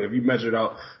standpoint, if you measured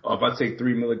out, if I take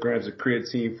 3 milligrams of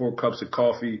creatine, 4 cups of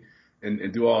coffee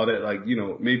and do all that, like,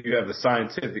 maybe you have a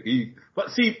scientific, but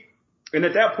see, and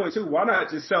at that point too, why not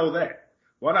just sell that?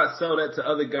 Why not sell that to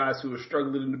other guys who are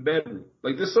struggling in the bedroom?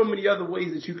 Like, there's so many other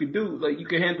ways that you could do. Like, you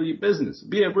can handle your business.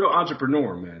 Be a real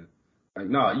entrepreneur, man. Like,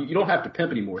 no, you don't have to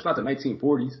pimp anymore. It's not the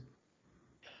 1940s.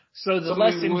 So the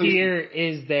lesson here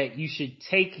is that you should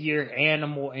take your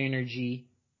animal energy,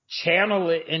 channel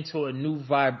it into a new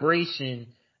vibration,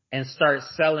 and start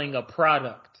selling a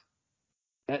product.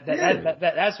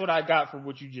 That's what I got from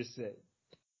what you just said.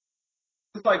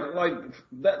 It's like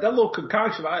that little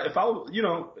concoction.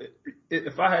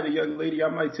 If I had a young lady, I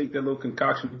might take that little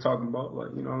concoction you're talking about. Like,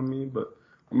 you know what I mean? But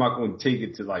I'm not going to take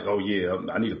it to like, oh yeah,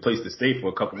 I need a place to stay for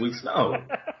a couple weeks. No,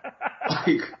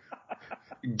 like,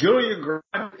 get on your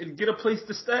grind and get a place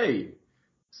to stay.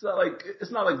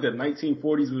 it's not like the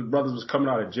 1940s when brothers was coming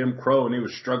out of Jim Crow and they were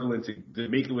struggling to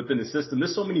make it within the system.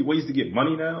 There's so many ways to get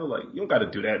money now. Like, you don't got to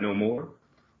do that no more.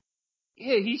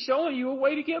 Yeah, he's showing you a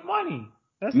way to get money.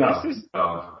 That's his.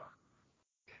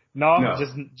 No.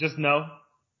 Just no.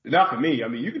 Not for me. I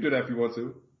mean, you can do that if you want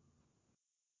to.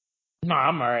 No,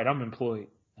 I'm all right. I'm employed.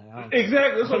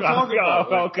 Exactly. That's what I'm talking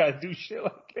about. I don't gotta do shit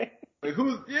like that. Like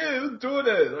who's doing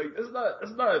that? Like it's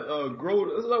not what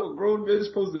grown men are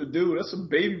supposed to do. That's some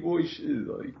baby boy shit.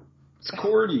 Like it's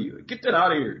corny. Like, get that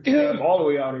out of here. Get them all the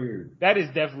way out of here. That is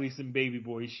definitely some baby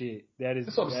boy shit. That is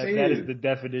the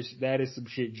definition. That is some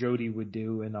shit Jody would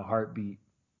do in a heartbeat.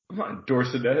 I'm not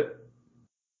endorsing that.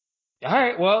 All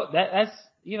right, well that's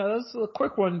that's a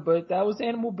quick one, but that was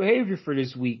animal behavior for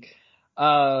this week.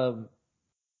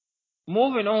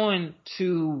 Moving on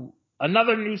to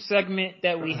another new segment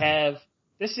that we have.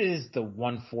 This is the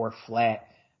 1-4 flat.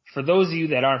 For those of you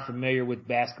that aren't familiar with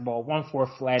basketball,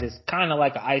 1-4 flat is kind of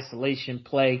like an isolation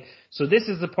play. So this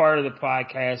is the part of the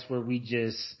podcast where we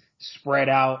just spread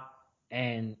out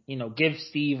and, give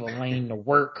Steve a lane to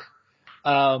work.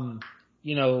 I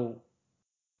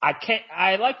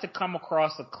like to come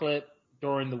across a clip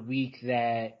during the week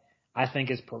that I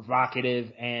think is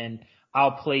provocative, and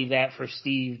I'll play that for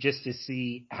Steve just to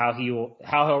see how he'll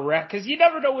react, because you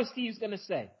never know what Steve's gonna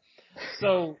say.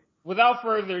 So without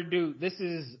further ado, this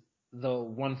is the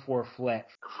 1-4 flat.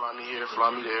 Fly me here,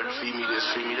 fly me there, feed me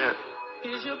this, feed me that.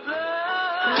 That's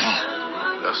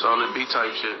all it be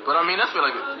type shit. But I mean, I feel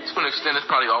like to an extent it's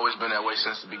probably always been that way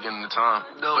since the beginning of time.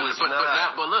 No,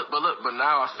 but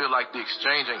now I feel like the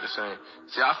exchange ain't the same.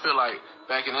 See, I feel like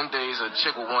back in them days a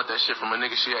chick would want that shit from a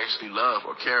nigga she actually love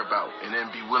or care about, and then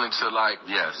be willing to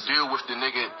deal with the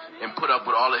nigga and put up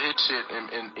with all of his shit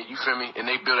and you feel me? And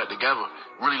they build that together.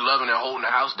 Really loving and holding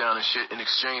the house down and shit in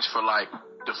exchange for like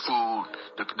the food,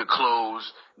 the clothes,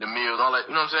 the meals, all that,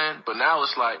 you know what I'm saying? But now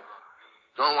it's like,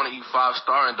 don't want to eat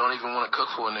 5-star and don't even want to cook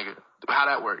for a nigga. How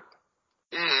that work?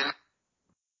 Yeah.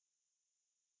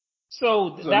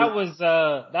 So that was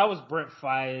Brent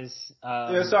Faiyaz.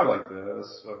 It sounded like that.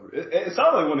 It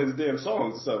sounded like one of his damn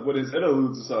songs, with his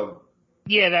interludes or something.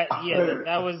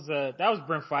 That was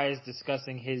Brent Faiyaz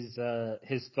discussing his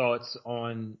thoughts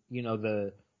on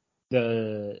the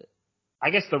I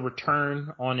guess the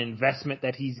return on investment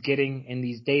that he's getting in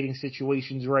these dating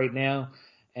situations right now.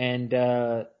 And,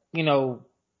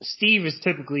 Steve is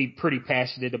typically pretty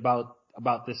passionate about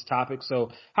this topic. So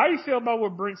how do you feel about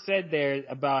what Brent said there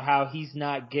about how he's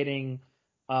not getting,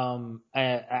 an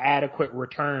adequate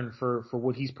return for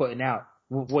what he's putting out,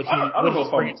 what he's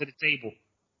bringing to the table?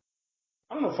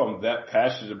 I don't know if I'm that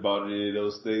passionate about any of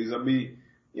those things. I mean,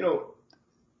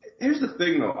 here's the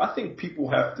thing though. I think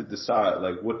people have to decide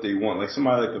like what they want. Like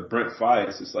somebody like a Brent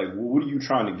Faiyaz, it's like, well, what are you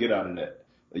trying to get out of that?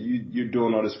 Like you're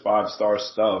doing all this 5-star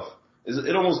stuff.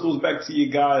 It almost goes back to your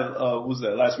guy, what was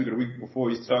that, last week or the week before,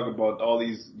 he's talking about all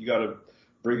these, you gotta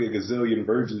bring a gazillion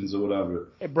virgins or whatever.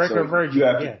 Break a virgin,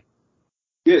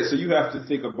 Yeah, so you have to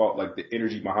think about like the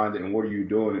energy behind it and what are you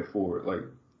doing it for? Like,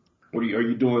 are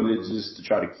you doing it just to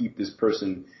try to keep this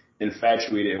person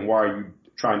infatuated, and why are you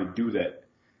trying to do that?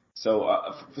 So,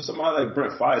 for somebody like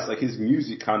Brent Faiyaz, like his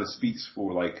music kind of speaks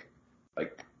for like,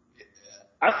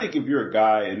 I think if you're a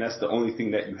guy and that's the only thing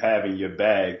that you have in your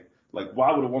bag, like,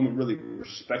 why would a woman really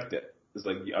respect that? It's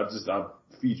like, I'll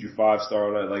feed you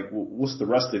 5-star. Like, what's the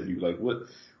rest of you? Like,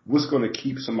 what's going to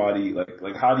keep somebody,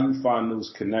 like, how do you find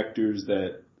those connectors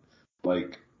that,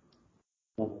 like,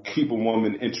 will keep a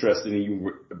woman interested in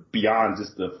you beyond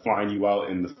just the flying you out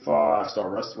in the 5-star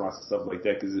restaurants and stuff like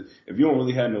that? Because if you don't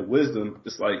really have no wisdom,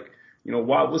 it's like,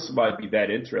 why would somebody be that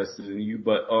interested in you?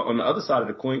 But on the other side of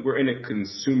the coin, we're in a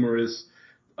consumerist,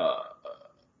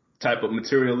 type of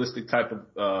materialistic type of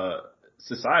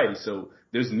society. So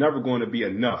there's never going to be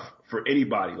enough for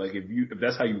anybody. Like if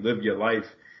that's how you live your life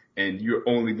and you're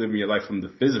only living your life from the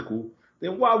physical,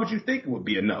 then why would you think it would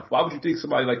be enough? Why would you think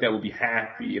somebody like that would be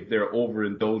happy if they're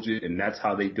overindulgent and that's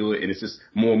how they do it? And it's just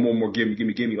more and more, give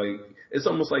me. Like it's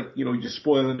almost like, you're just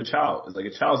spoiling the child. It's like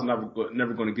a child's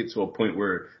never going to get to a point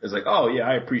where it's like, oh yeah,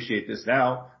 I appreciate this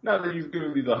now. Now that you've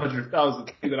given me the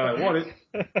 100,000 that I wanted,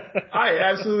 I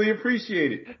absolutely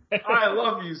appreciate it. I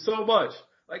love you so much.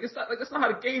 That's not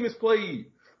how the game is played.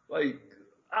 Like,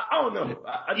 I don't know.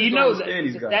 I just don't understand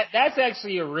these guys. That's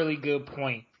actually a really good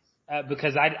point.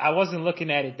 Because I wasn't looking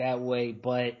at it that way,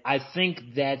 but I think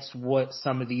that's what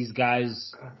some of these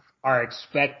guys are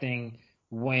expecting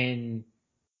when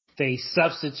they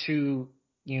substitute,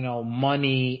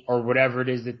 money or whatever it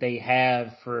is that they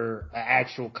have for an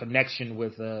actual connection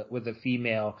with a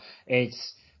female.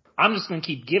 I'm just going to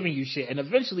keep giving you shit and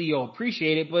eventually you'll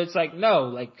appreciate it. But it's like, no,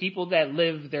 like people that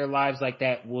live their lives like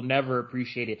that will never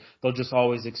appreciate it. They'll just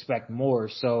always expect more.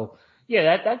 So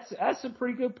yeah, that's a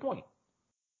pretty good point.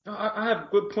 I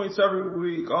have good points every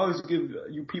week. I always give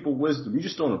you people wisdom. You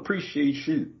just don't appreciate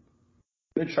shit.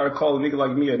 They try to call a nigga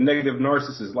like me a negative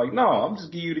narcissist. Like, no, I'm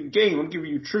just giving you the game. I'm giving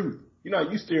you truth. You're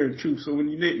not used to hearing truth, so when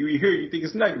you hear it, you think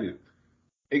it's negative.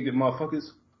 Ignorant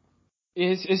motherfuckers.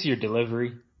 It's your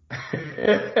delivery.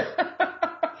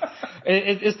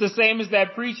 It's the same as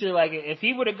that preacher. Like, if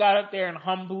he would have got up there and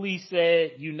humbly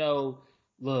said, you know,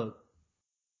 look,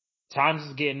 times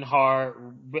is getting hard.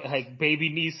 Like, baby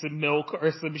needs some milk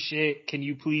or some shit. Can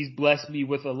you please bless me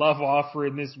with a love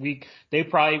offering this week? They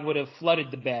probably would have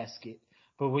flooded the basket.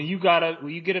 But when you get up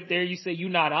there, you say you're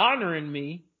not honoring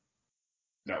me.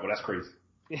 No, well, that's crazy.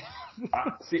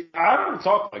 I don't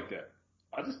talk like that.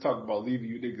 I just talk about leaving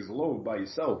you niggas alone by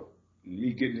yourself. And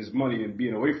me getting this money and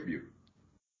being away from you.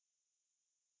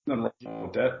 Nothing wrong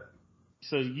with that.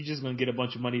 So you just gonna get a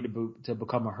bunch of money to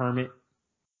become a hermit?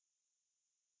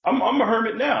 I'm a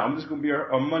hermit now. I'm just gonna be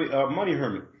a money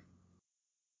hermit.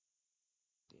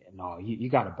 Yeah, no, you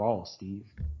got a ball, Steve.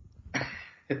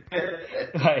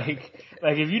 like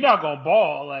if you're not gonna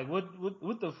ball, like what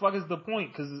the fuck is the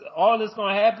point? Because all that's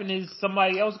gonna happen is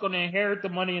somebody else gonna inherit the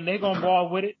money and they gonna ball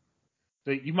with it.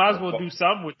 So you might as well do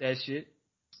something with that shit.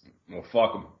 Well,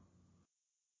 fuck them.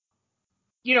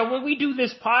 You know, when we do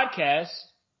this podcast,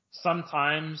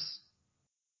 sometimes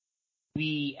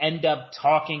we end up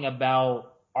talking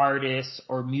about artists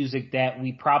or music that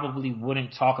we probably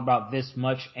wouldn't talk about this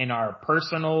much in our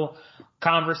personal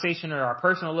conversation or our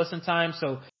personal listen time.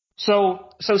 So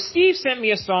Steve sent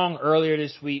me a song earlier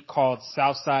this week called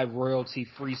Southside Royalty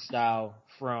Freestyle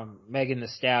from Megan Thee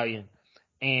Stallion.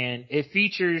 And it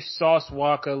features Sauce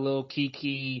Walka, Lil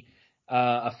Keke,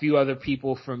 a few other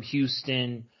people from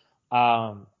Houston.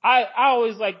 I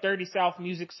always like Dirty South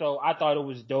music, so I thought it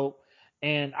was dope.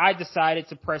 And I decided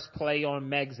to press play on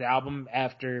Meg's album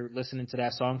after listening to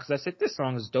that song because I said, this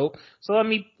song is dope. So let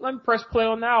me press play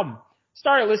on the album.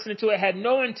 Started listening to it, had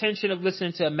no intention of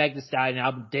listening to a Meg Thee Stallion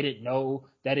album, didn't know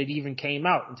that it even came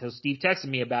out until Steve texted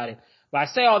me about it. But I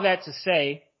say all that to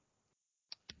say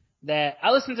that I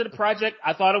listened to the project.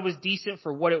 I thought it was decent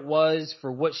for what it was,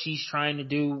 for what she's trying to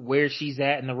do, where she's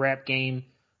at in the rap game.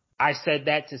 I said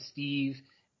that to Steve,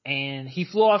 and he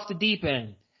flew off the deep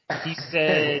end. He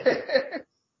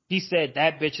said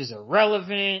that bitch is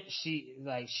irrelevant. She's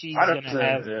gonna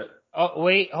have. That. Oh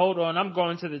wait, hold on. I'm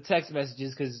going to the text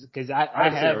messages because I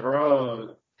have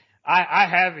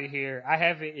it here. I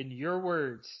have it in your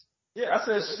words. Yeah, I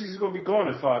said she's gonna be gone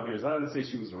in 5 years. I didn't say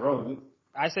she was irrelevant.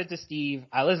 I said to Steve,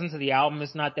 I listened to the album.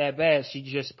 It's not that bad. She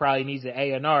just probably needs an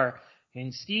A&R.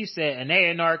 And Steve said an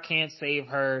A&R can't save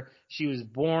her. She was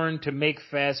born to make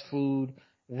fast food.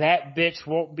 That bitch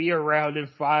won't be around in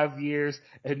 5 years,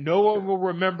 and no one will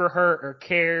remember her or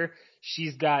care.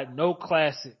 She's got no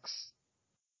classics.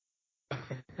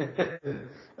 Then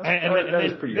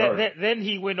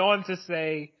he went on to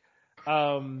say,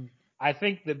 I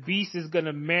think the Beast is going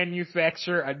to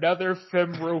manufacture another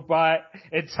femme robot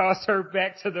and toss her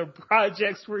back to the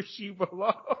projects where she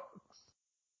belongs.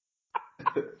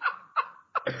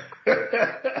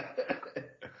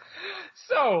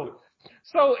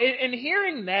 So in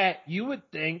hearing that, you would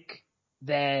think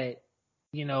that,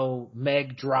 you know,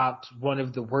 Meg dropped one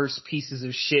of the worst pieces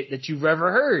of shit that you've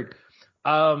ever heard.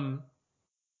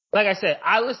 Like I said,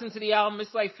 I listened to the album.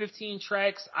 It's like 15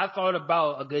 tracks. I thought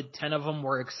about a good 10 of them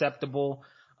were acceptable.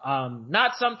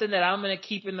 Not something that I'm going to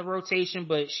keep in the rotation,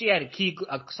 but she had a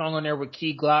song on there with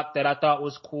Key Glock that I thought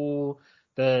was cool.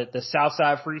 The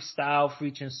Southside Freestyle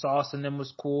featuring Sauce and them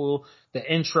was cool. The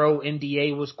intro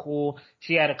NDA was cool.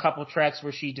 She had a couple tracks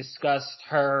where she discussed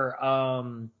her,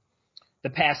 the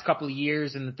past couple of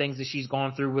years and the things that she's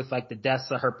gone through with like the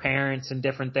deaths of her parents and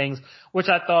different things, which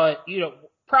I thought, you know,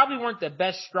 probably weren't the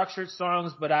best structured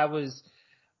songs, but I was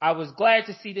glad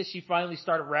to see that she finally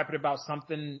started rapping about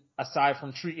something aside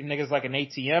from treating niggas like an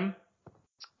ATM.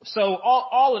 So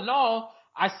all in all,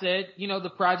 I said, you know, the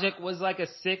project was like a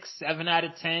 6, 7 out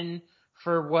of 10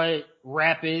 for what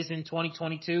rap is in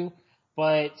 2022,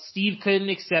 but Steve couldn't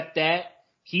accept that.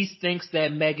 He thinks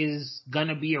that Meg is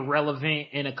gonna be irrelevant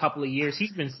in a couple of years.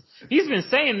 He's been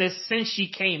saying this since she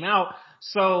came out.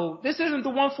 So this isn't the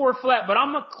 1-4 flat, but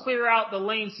I'm gonna clear out the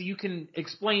lane so you can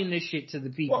explain this shit to the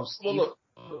people. Well look,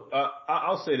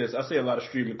 I'll say this. I say a lot of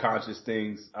stream of conscious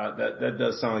things. That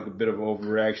does sound like a bit of an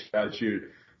overreaction that you're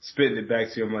spitting it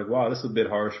back to you. I'm like, wow, this is a bit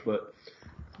harsh. But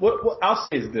what I'll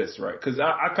say is this, right? Because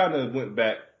I kind of went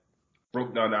back,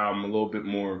 broke down the album a little bit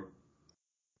more,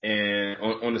 and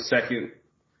on the second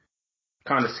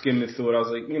kind of skimming through it, I was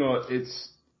like, it's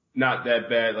not that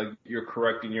bad. Like, you're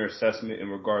correct in your assessment in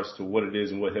regards to what it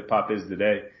is and what hip hop is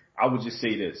today. I would just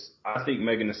say this. I think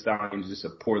Megan Thee Stallion is just a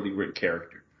poorly written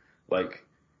character. Like,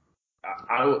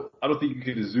 I don't think you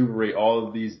could exuberate all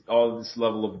of this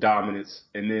level of dominance,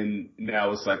 and then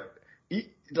now it's like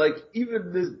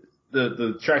even this,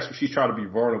 the tracks where she's trying to be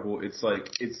vulnerable, it's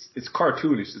like, it's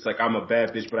cartoonish. It's like, I'm a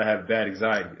bad bitch, but I have bad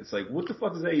anxiety. It's like, what the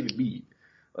fuck does that even mean?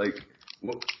 Like,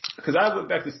 because I went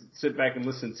back to sit back and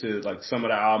listen to like some of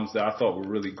the albums that I thought were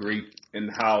really great, and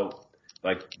how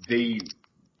like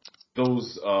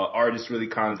those artists really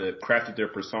kind of crafted their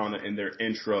persona in their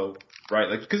intro, right?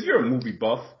 Like, because you're a movie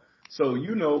buff, so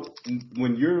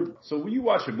when you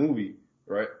watch a movie,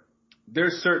 right?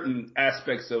 There's certain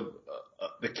aspects of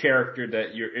the character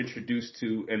that you're introduced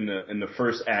to in the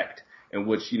first act, in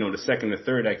which, the second or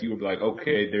third act, you would be like,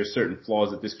 okay, there's certain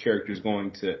flaws that this character is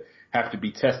going to have to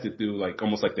be tested through, like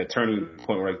almost like that turning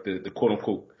point, right? The quote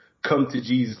unquote come to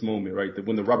Jesus moment, right?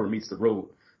 When the rubber meets the road.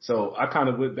 So I kind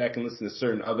of went back and listened to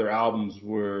certain other albums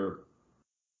where,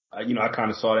 I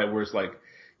kind of saw that, where it's like,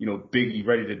 Biggie,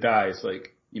 Ready to Die. It's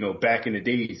like, back in the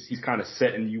days, he's kind of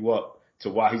setting you up to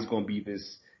why he's going to be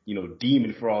this,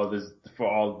 demon for all this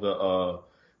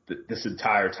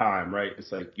entire time, right?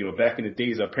 It's like, back in the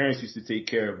days, our parents used to take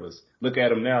care of us. Look at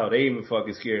them now. They even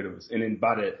fucking scared of us. And then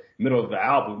by the middle of the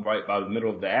album, right, by the middle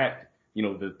of the act,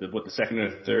 the second or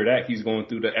third act, he's going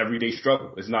through the everyday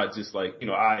struggle. It's not just like,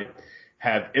 I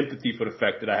have empathy for the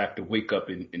fact that I have to wake up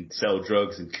and sell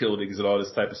drugs and kill niggas and all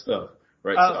this type of stuff,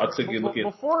 right? So I'll take a look at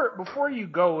before you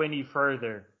go any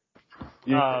further.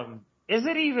 Yeah. Is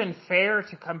it even fair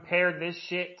to compare this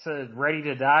shit to Ready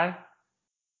to Die?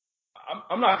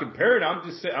 I'm not comparing. I'm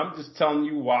just telling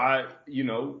you why,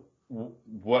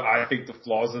 what I think the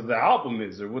flaws of the album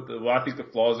is, or what I think the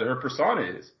flaws of her persona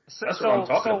is. That's what I'm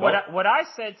talking about. So what I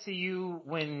said to you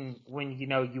when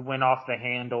you went off the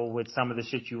handle with some of the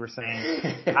shit you were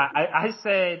saying, I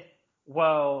said,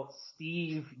 well,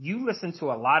 Steve, you listen to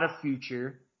a lot of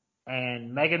Future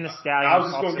and Megan Thee Stallion. I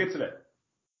was just going to get to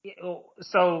that.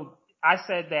 So I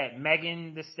said that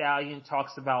Megan Thee Stallion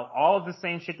talks about all of the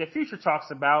same shit that Future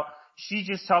talks about. She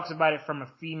just talks about it from a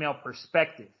female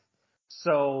perspective.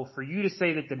 So for you to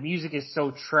say that the music is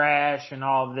so trash and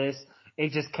all of this,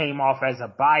 it just came off as a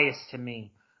bias to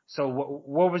me. So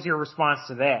what was your response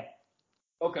to that?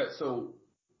 Okay, so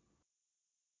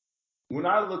when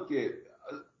I look at,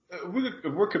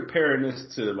 if we're comparing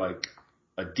this to like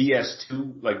a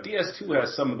DS2, like DS2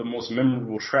 has some of the most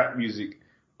memorable trap music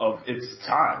of its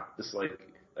time. It's like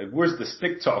where's the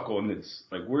stick talk on this?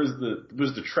 Like where's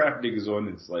the trap niggas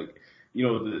on this? Like,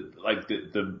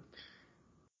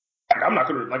 I'm not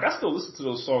gonna, I still listen to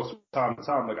those songs from time to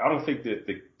time. Like, I don't think that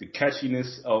the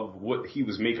catchiness of what he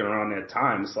was making around that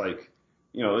time, it's like,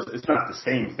 it's not the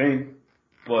same thing.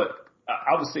 But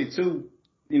I would say too,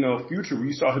 Future, where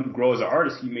you saw him grow as an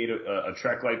artist, he made a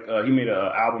track he made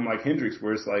an album like Hendrix,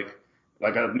 where it's like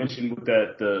I mentioned with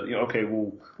that, okay,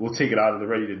 we'll take it out of the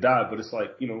Ready to Die, but it's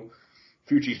like,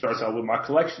 Future starts out with My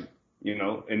Collection,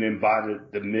 and then by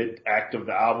the mid act of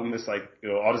the album, it's like,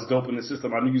 all this dope in the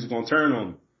system, I knew he was gonna turn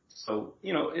on me. So,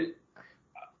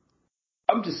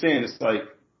 I'm just saying, it's like,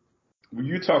 when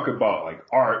you talk about like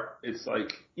art, it's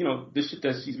like, this shit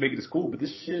that she's making is cool, but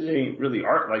this shit ain't really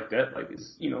art like that. Like,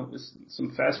 it's, it's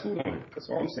some fast food on it. That's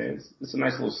all I'm saying. It's a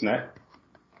nice little snack.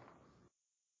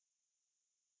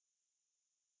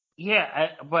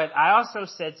 Yeah, but I also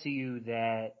said to you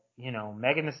that,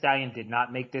 Megan Thee Stallion did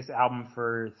not make this album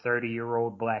for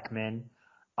 30-year-old black men.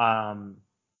 And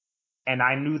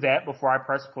I knew that before I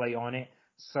pressed play on it.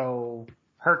 So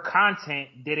her content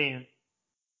didn't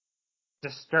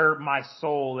disturb my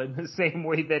soul in the same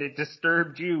way that it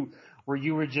disturbed you, where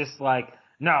you were just like,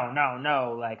 no,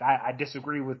 like I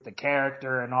disagree with the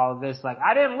character and all of this. Like,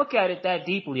 I didn't look at it that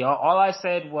deeply. All I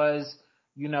said was,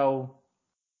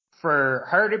 for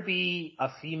her to be a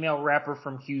female rapper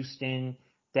from Houston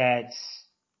that's,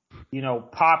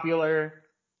 popular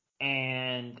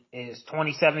and is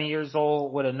 27 years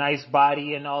old with a nice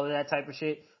body and all of that type of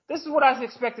shit, this is what I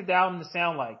expected the album to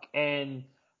sound like. And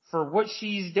for what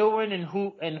she's doing and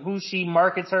who she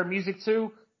markets her music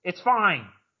to, it's fine.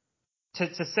 To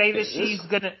say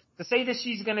that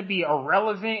she's gonna be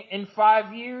irrelevant in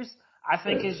 5 years, I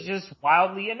think is just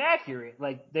wildly inaccurate.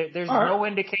 Like, there's no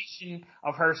indication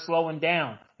of her slowing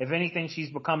down. If anything, she's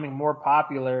becoming more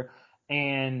popular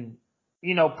and,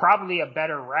 probably a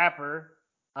better rapper.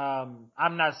 I'm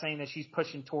not saying that she's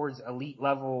pushing towards elite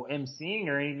level MCing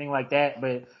or anything like that,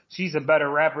 but she's a better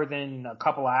rapper than a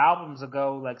couple of albums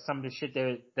ago, like some of the shit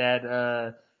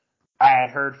that I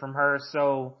had heard from her.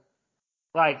 So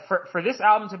like for this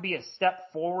album to be a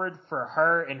step forward for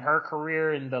her in her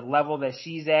career and the level that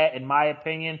she's at, in my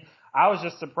opinion, I was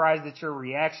just surprised that your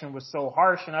reaction was so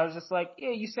harsh. And I was just like,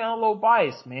 yeah, you sound a little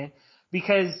biased, man,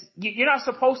 because you're not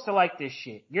supposed to like this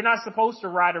shit. You're not supposed to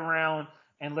ride around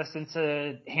and listen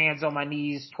to Hands on My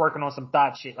Knees twerking on some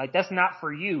thought shit. Like, that's not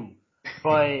for you.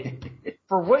 But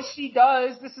for what she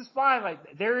does, this is fine.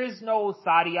 Like, there is no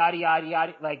thotty, yaddy, yaddy,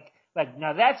 yaddy. Like,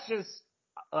 now that's just,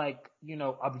 like, you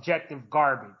know, objective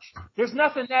garbage. There's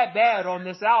nothing that bad on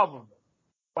this album.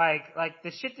 Like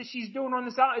the shit that she's doing on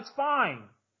this album, it's fine.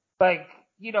 Like,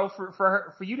 you know,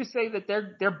 for you to say that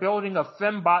they're building a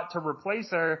fembot to replace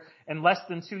her in less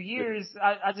than 2 years,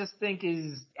 I just think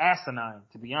is asinine,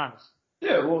 to be honest.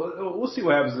 Yeah, well, we'll see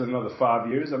what happens in another 5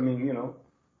 years. I mean, you know,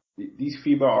 these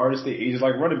female artists, they age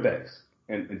like running backs.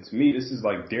 And to me, this is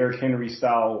like Derrick Henry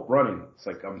style running. It's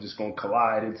like I'm just going to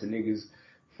collide into niggas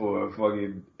for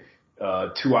fucking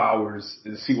 2 hours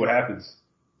and see what happens.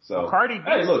 So Cardi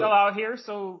B's still out here,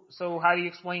 so how do you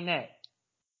explain that?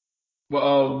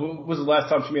 Well, when was the last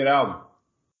time she made an album?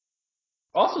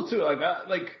 Also, too,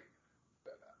 like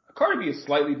Cardi B is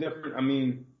slightly different. I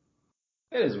mean,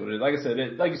 it is what it is. Like I said,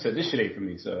 like you said, this shit ain't for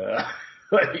me. So,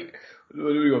 like,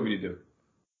 what do you want me to do?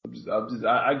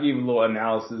 I gave a little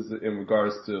analysis in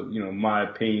regards to, you know, my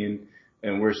opinion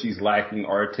and where she's lacking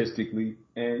artistically,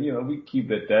 and you know, we keep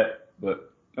it at that.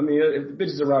 But I mean, if the bitch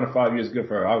is around in 5 years, good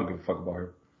for her. I don't give a fuck about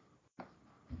her.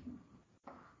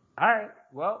 All right,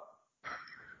 well.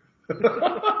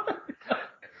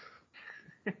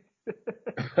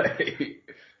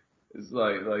 It's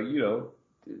like you know.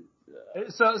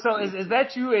 So is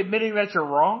that you admitting that you're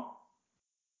wrong?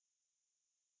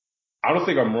 I don't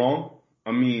think I'm wrong.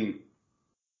 I mean,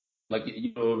 like,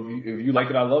 you know, if you like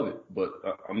it, I love it. But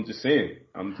I'm just saying.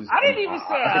 I didn't even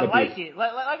say I like it.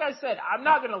 Like I said, I'm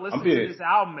not gonna listen to this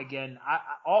album again.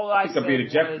 All I said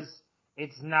was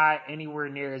it's not anywhere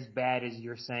near as bad as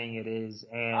you're saying it is,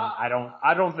 and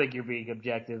I don't think you're being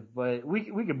objective. But we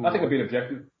can move on. I think I'm being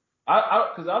objective.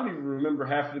 Because I don't even remember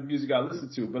half of the music I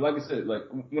listened to. But like I said, like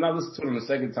when I listened to it the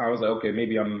second time, I was like, okay,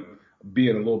 maybe I'm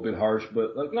being a little bit harsh.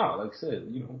 But like, no, like I said,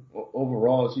 you know,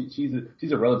 overall,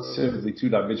 she's a relatively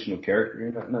two-dimensional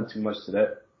character. Not too much to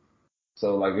that.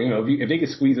 So like, you know, if they could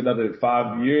squeeze another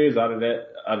 5 years out of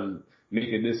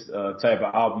making this type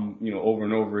of album, you know, over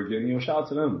and over again, you know, shout out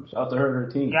to them, shout out to her and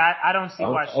her team. Yeah, I don't see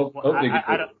why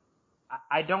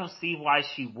I don't see why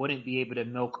she wouldn't be able to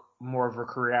milk more of her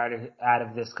career out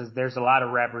of this, because there's a lot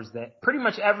of rappers that pretty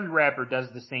much every rapper does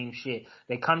the same shit.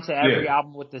 They come to every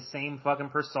album with the same fucking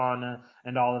persona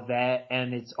and all of that,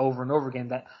 and it's over and over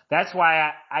again. That's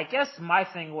why I guess my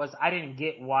thing was I didn't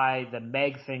get why the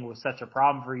Meg thing was such a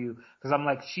problem for you, because I'm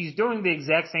like, she's doing the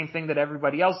exact same thing that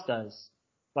everybody else does.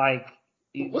 Like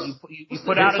you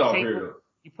put out a tape.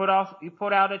 You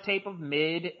put out a tape of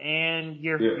Mid, and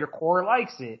your core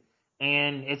likes it.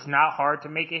 And it's not hard to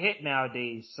make a hit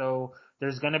nowadays. So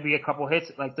there's going to be a couple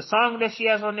hits. Like the song that she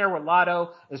has on there with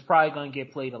Lotto is probably going to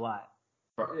get played a lot.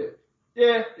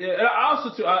 Yeah. And I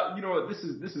also too, you know what, this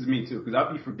is me too, because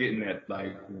I be forgetting that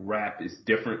like rap is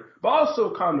different. But I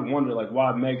also kind of wonder like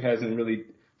why Meg hasn't really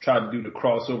tried to do the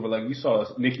crossover. Like you saw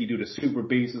Nicki do the super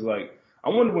basses. Like I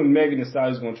wonder when Megan Thee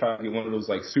Stallion is going to try to get one of those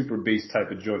like super bass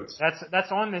type of joints.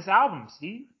 That's on this album,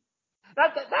 Steve.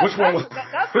 Which one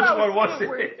was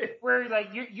it? Where like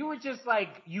you were just like,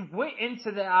 you went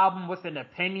into the album with an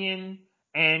opinion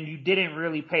and you didn't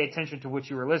really pay attention to what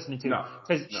you were listening to.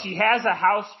 Because she has a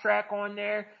house track on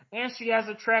there and she has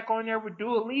a track on there with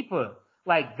Dua Lipa.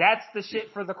 Like that's the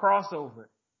shit for the crossover.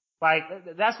 Like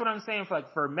that's what I'm saying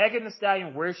for Megan Thee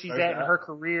Stallion, where she's at in her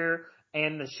career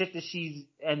and the shit that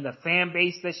and the fan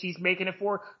base that she's making it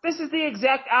for. This is the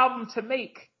exact album to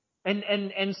make.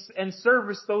 And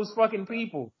service those fucking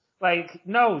people. Like,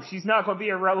 no, she's not going to be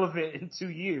irrelevant in 2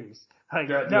 years. Like,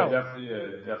 no. Definitely.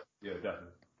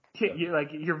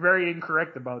 You're very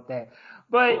incorrect about that.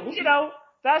 But, you know,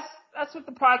 that's what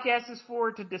the podcast is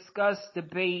for, to discuss,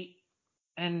 debate,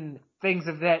 and things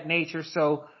of that nature.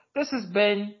 So this has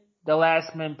been The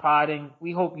Last Men Podding.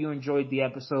 We hope you enjoyed the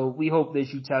episode. We hope that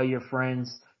you tell your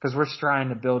friends, because we're trying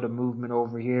to build a movement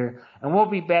over here. And we'll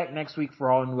be back next week for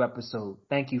all new episode.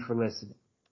 Thank you for listening.